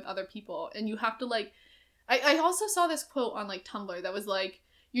hanging out with other people. And you have to like, I also saw this quote on like Tumblr that was like,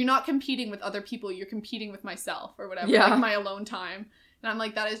 you're not competing with other people, you're competing with myself or whatever. Yeah. Like my alone time. And I'm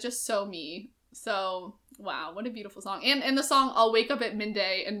like, that is just so me. So, wow, what a beautiful song. And the song, I'll wake up at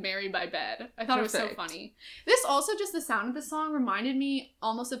midday and married by bed. I thought it was so Perfect. funny. This also, just the sound of the song reminded me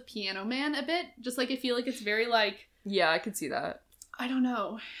almost of Piano Man a bit. Just like, I feel like it's very like, Yeah, I could see that. I don't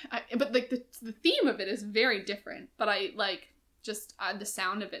know. But like the theme of it is very different. But I like, just the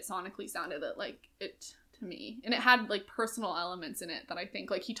sound of it sonically sounded like it to me. And it had like personal elements in it that I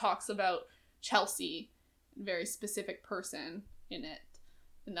think, like he talks about Chelsea, a very specific person in it.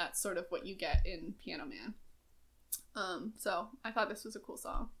 And that's sort of what you get in Piano Man. So I thought this was a cool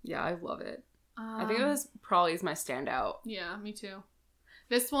song. Yeah, I love it. I think it was probably is my standout. Yeah, me too.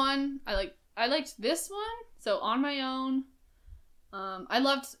 This one, I liked this one. So On My Own. I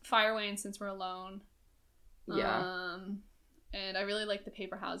loved Fire Away and Since We're Alone. Yeah. And I really liked The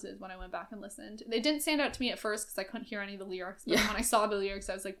Paper Houses when I went back and listened. They didn't stand out to me at first because I couldn't hear any of the lyrics. But Yeah. when I saw the lyrics,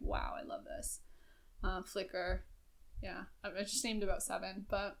 I was like, wow, I love this. Flicker. Yeah. I just named about 7.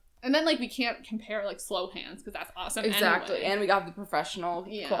 And then, like, we can't compare, like, Slow Hands because that's awesome Exactly. anyway. And we got the professional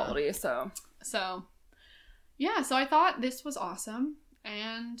Yeah. quality, so. So, yeah, so I thought this was awesome.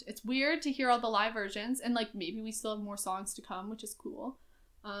 And it's weird to hear all the live versions. And, like, maybe we still have more songs to come, which is cool.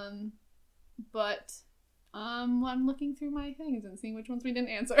 But I'm looking through my things and seeing which ones we didn't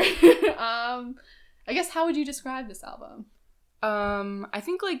answer. I guess, how would you describe this album? I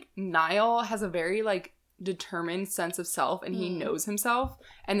think, like, Niall has a very, like, determined sense of self, and he knows himself.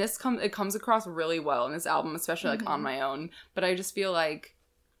 And it comes across really well in this album, especially, like, On My Own. But I just feel like,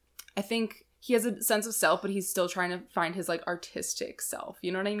 I think he has a sense of self, but he's still trying to find his, like, artistic self.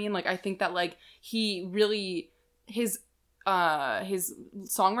 You know what I mean? Like, I think that, like, he really, his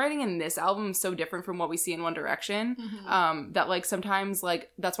songwriting in this album is so different from what we see in One Direction, that, like, sometimes,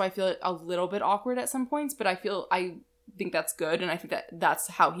 like, that's why I feel a little bit awkward at some points, but I think that's good, and I think that that's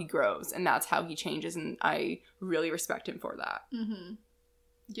how he grows, and that's how he changes, and I really respect him for that.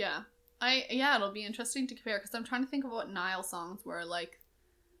 Yeah. It'll be interesting to compare, because I'm trying to think of what Niall songs were, like,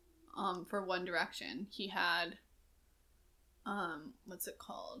 for One Direction. He had, what's it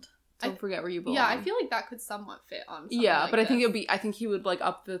called? Don't forget where you belong. Yeah, I feel like that could somewhat fit on something Yeah, like but I think this. I think he would, like,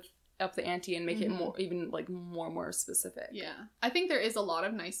 up the ante and make it more, even, like, more specific. Yeah. I think there is a lot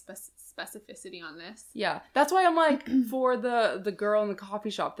of nice specificity on this. Yeah, that's why I'm like, for the girl in the coffee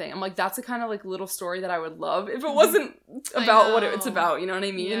shop thing, I'm like, that's a kind of, like, little story that I would love if it wasn't about what it's know. about, you know what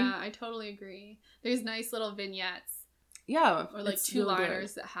I mean? Yeah, I totally agree. There's nice little vignettes. Yeah. or like it's two really good.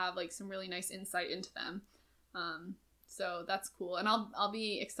 liners that have like some really nice insight into them. So that's cool, and I'll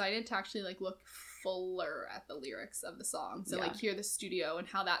be excited to actually like look fuller at the lyrics of the songs and like hear the studio and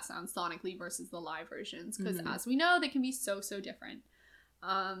how that sounds sonically versus the live versions, because as we know, they can be so different.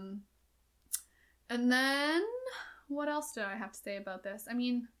 And then what else did I have to say about this? I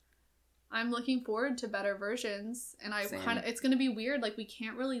mean, I'm looking forward to better versions, and it's going to be weird, like we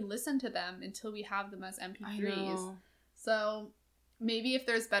can't really listen to them until we have them as MP3s. So maybe if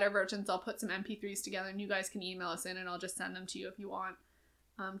there's better versions, I'll put some MP3s together and you guys can email us in and I'll just send them to you if you want.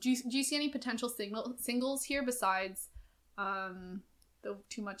 Do you see any potential singles here besides the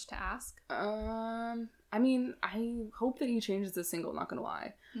Too Much to Ask? I mean, I hope that he changes the single, not gonna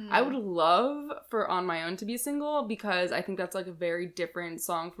lie. I would love for On My Own to be a single, because I think that's like a very different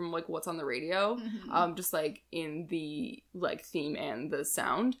song from like what's on the radio. Just like in the like theme and the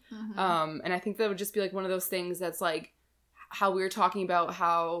sound. And I think that would just be like one of those things that's like how we were talking about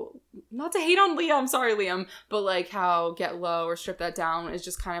how, not to hate on Liam, sorry Liam, but like how Get Low or Strip That Down is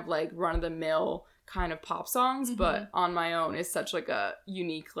just kind of like run-of-the-mill kind of pop songs, but On My Own is such like a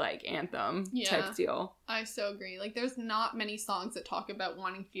unique like anthem type deal. I so agree. Like there's not many songs that talk about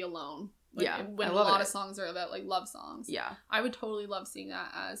wanting to be alone. Like, when I a love lot it. of songs are about like love songs. Yeah. I would totally love seeing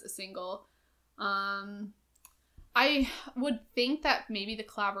that as a single. I would think that maybe the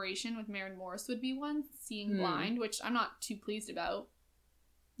collaboration with Maren Morris would be one, Seeing Blind, which I'm not too pleased about.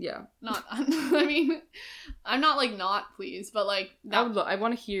 Yeah. I mean, I'm not like not pleased, but like I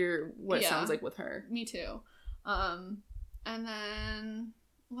want to hear what it sounds like with her. Me too. And then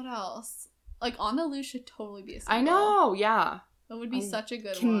what else? Like On the Loose should totally be a single. I know, yeah. That would be such a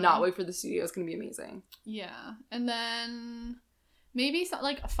good one. Cannot wait for the studio. It's gonna be amazing. Yeah, and then maybe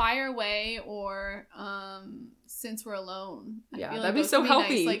like Fire Away or Since We're Alone. Yeah, that'd be so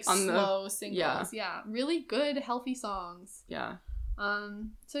healthy. Nice, like on slow singles. Yeah, really good, healthy songs. Yeah.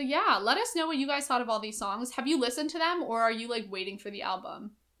 So yeah, let us know what you guys thought of all these songs. Have you listened to them, or are you like waiting for the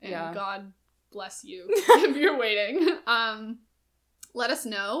album? And God bless you if you're waiting. Let us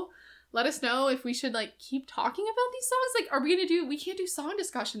know. Let us know if we should like keep talking about these songs. Like, are we we can't do song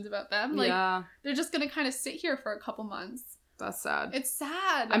discussions about them. Like, they're just gonna kind of sit here for a couple months. That's sad. It's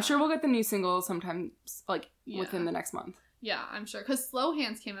sad. I'm sure we'll get the new single sometime like within the next month. Yeah, I'm sure. Because Slow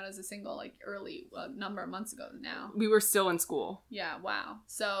Hands came out as a single like early, a number of months ago now. We were still in school. Yeah, wow.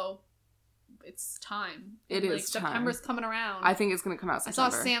 So it's time. It and, is time. September's coming around. I think it's going to come out September.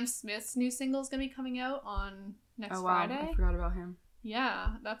 I saw Sam Smith's new single is going to be coming out on next Friday. I forgot about him.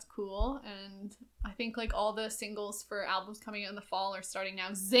 Yeah, that's cool. And I think like all the singles for albums coming out in the fall are starting now.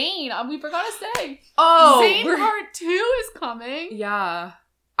 Zayn, we forgot to say. Oh, Zayn Part 2 is coming. Yeah.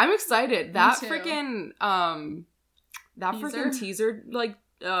 I'm excited. That too. freaking teaser, like,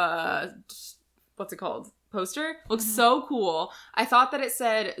 what's it called? Poster looks so cool. I thought that it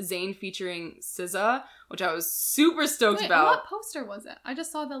said Zayn featuring SZA, which I was super stoked about. What poster was it? I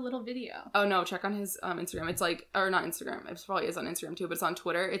just saw the little video. Oh no, check on his Instagram. It's like, or not Instagram. It probably is on Instagram too, but it's on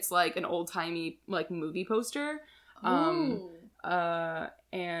Twitter. It's like an old timey like movie poster. And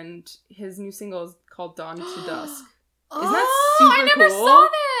his new single is called Dawn to Dusk. Isn't that super I never cool? saw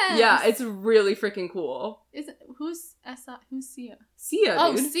this. Yeah, it's really freaking cool. Is it who's Sia? Sia,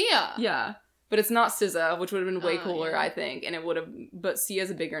 Oh, dude. Sia. Yeah. But it's not SZA, which would have been way Oh, cooler, yeah. I think. And it would have, but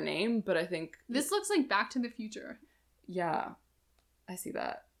Sia's a bigger name, but I think. This looks like Back to the Future. Yeah. I see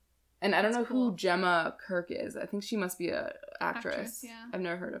that. And I don't know cool. who Gemma Kirk is. I think she must be a actress. Yeah. I've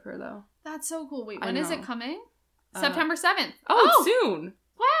never heard of her, though. That's so cool. Wait, I when is it know. coming? September 7th. Oh, soon!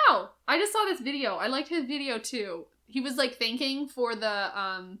 Wow. I just saw this video. I liked his video, too. He was, like, thanking for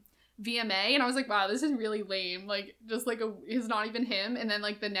the, VMA, and I was like, wow, this is really lame. Like, just like it's not even him. And then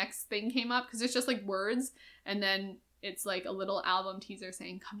like the next thing came up because it's just like words, and then it's like a little album teaser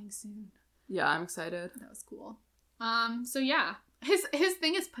saying coming soon. Yeah, I'm excited. That was cool. So yeah, his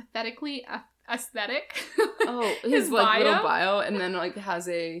thing is pathetically aesthetic. Oh, his like little bio, and then like has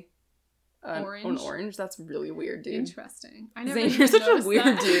an orange. That's really weird, dude. Interesting. I never Zayn, you're such a weird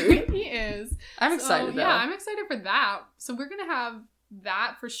that. dude. He is. I'm excited though. Yeah, I'm excited for that. So we're gonna have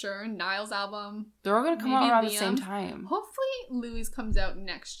that for sure. Niall's album. They're all gonna come out Maybe around the Liam. same time. Hopefully Louis comes out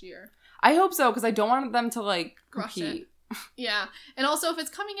next year. I hope so, because I don't want them to like Rush compete. Yeah. And also if it's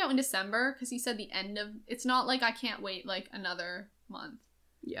coming out in December, because he said the end of, it's not like I can't wait like another month.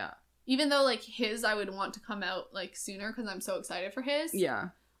 Yeah. Even though like his I would want to come out like sooner because I'm so excited for his. Yeah.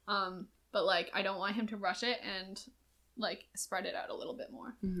 But like I don't want him to rush it and like spread it out a little bit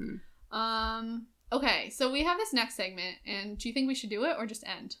more. Mm-hmm. Okay, so we have this next segment, and do you think we should do it or just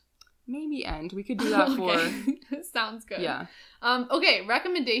end? Maybe end. We could do that for. Sounds good. Yeah. Okay,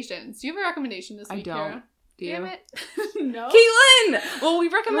 recommendations. Do you have a recommendation this week, I don't. Kara? Do you? Damn it. No. Caitlin! Well, we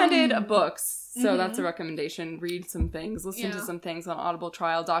recommended books, so that's a recommendation. Read some things, listen to Yeah. some things on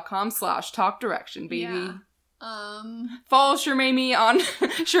audibletrial.com/talkdirection, baby. Yeah. Follow Shermamie on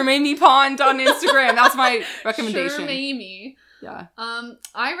Shermamie Pond on Instagram. That's my recommendation. Sure, maybe. Yeah.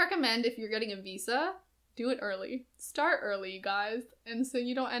 I recommend if you're getting a visa, do it early. Start early, you guys. And so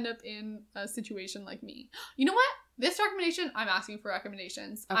you don't end up in a situation like me. You know what? This recommendation, I'm asking for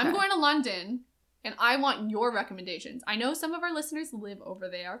recommendations. Okay. I'm going to London and I want your recommendations. I know some of our listeners live over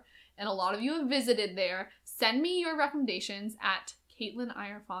there and a lot of you have visited there. Send me your recommendations at Caitlin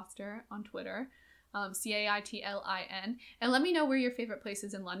Iyer Foster on Twitter. Caitlin, and let me know where your favorite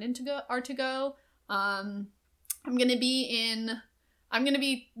places in London are to go. I'm gonna be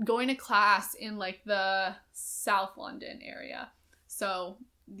going to class in like the South London area. So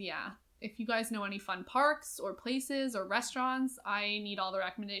yeah, if you guys know any fun parks or places or restaurants, I need all the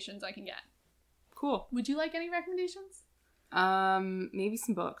recommendations I can get. Cool. Would you like any recommendations? Maybe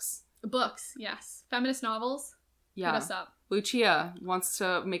some books. Books, yes. Feminist novels. Yeah. Hit us up. Lucia wants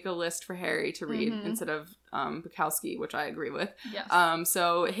to make a list for Harry to read instead of Bukowski, which I agree with. Yes.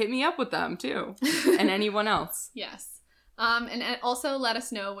 So hit me up with them too, and anyone else. Yes. And also let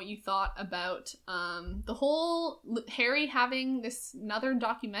us know what you thought about the whole Harry having this another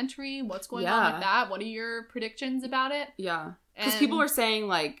documentary. What's going on with that? What are your predictions about it? Yeah. Because people are saying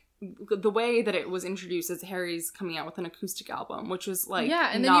like the way that it was introduced is Harry's coming out with an acoustic album, which was like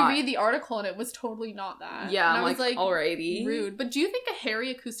and then you read the article and it was totally not that. Yeah, and I'm I was like alrighty. Rude. But do you think a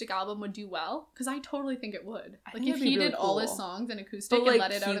Harry acoustic album would do well? Because I totally think it would. I Like think if it'd be he really did all his cool. songs in acoustic But like and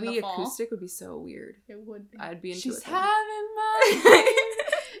let it out in the Kiwi fall. acoustic would be so weird. It would be. I'd be into She's it. having my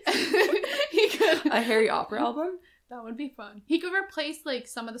He could. A Harry opera album? That would be fun. He could replace like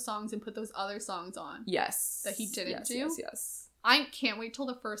some of the songs and put those other songs on. Yes. That he didn't do? Yes. I can't wait till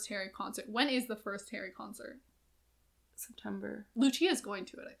the first Harry concert. When is the first Harry concert? September. Lucia's going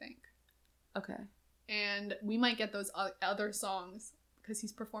to it, I think. Okay. And we might get those other songs because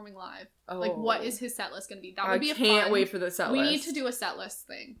he's performing live. Oh. Like, what is his set list going to be? That would be a I can't fun... wait for the set list. We need to do a set list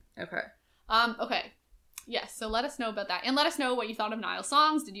thing. Okay. Okay. Yes, so let us know about that. And let us know what you thought of Niall's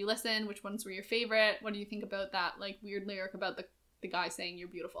songs. Did you listen? Which ones were your favorite? What do you think about that, like, weird lyric about the guy saying you're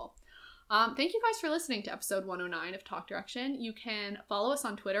beautiful? Thank you guys for listening to episode 109 of Talk Direction. You can follow us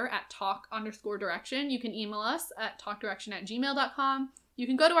on Twitter at talk_direction. You can email us at talkdirection@gmail.com. You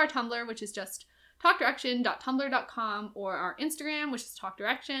can go to our Tumblr, which is just talkdirection.tumblr.com, or our Instagram, which is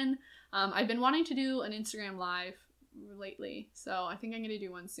talkdirection. I've been wanting to do an Instagram live lately, so I think I'm going to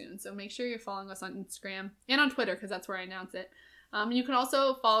do one soon. So make sure you're following us on Instagram and on Twitter, because that's where I announce it. You can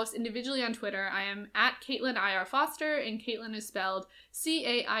also follow us individually on Twitter. I am at Caitlin IR Foster, and Caitlin is spelled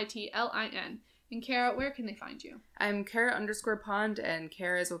Caitlin. And Kara, where can they find you? I'm Kara_Pond, and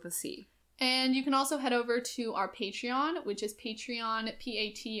Kara is with a C. And you can also head over to our Patreon, which is Patreon,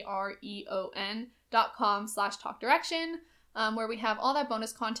 patreon.com/talkdirection, where we have all that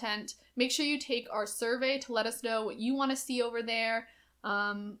bonus content. Make sure you take our survey to let us know what you want to see over there.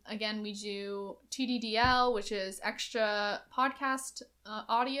 Again, we do TDDL, which is extra podcast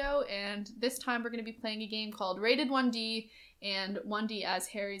audio, and this time we're going to be playing a game called Rated 1D, and 1D as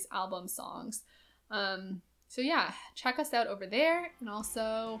Harry's album songs. So yeah, check us out over there, and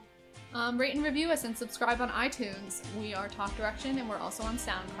also rate and review us and subscribe on iTunes. We are Talk Direction, and we're also on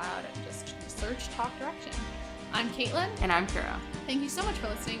SoundCloud. Just search Talk Direction. I'm Caitlin. And I'm Kara. Thank you so much for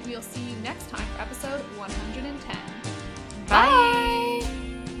listening. We'll see you next time for episode 110. Bye!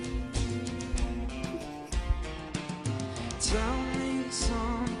 Tell me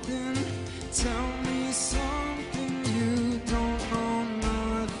something, you don't know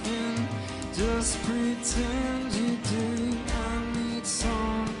nothing, just pretend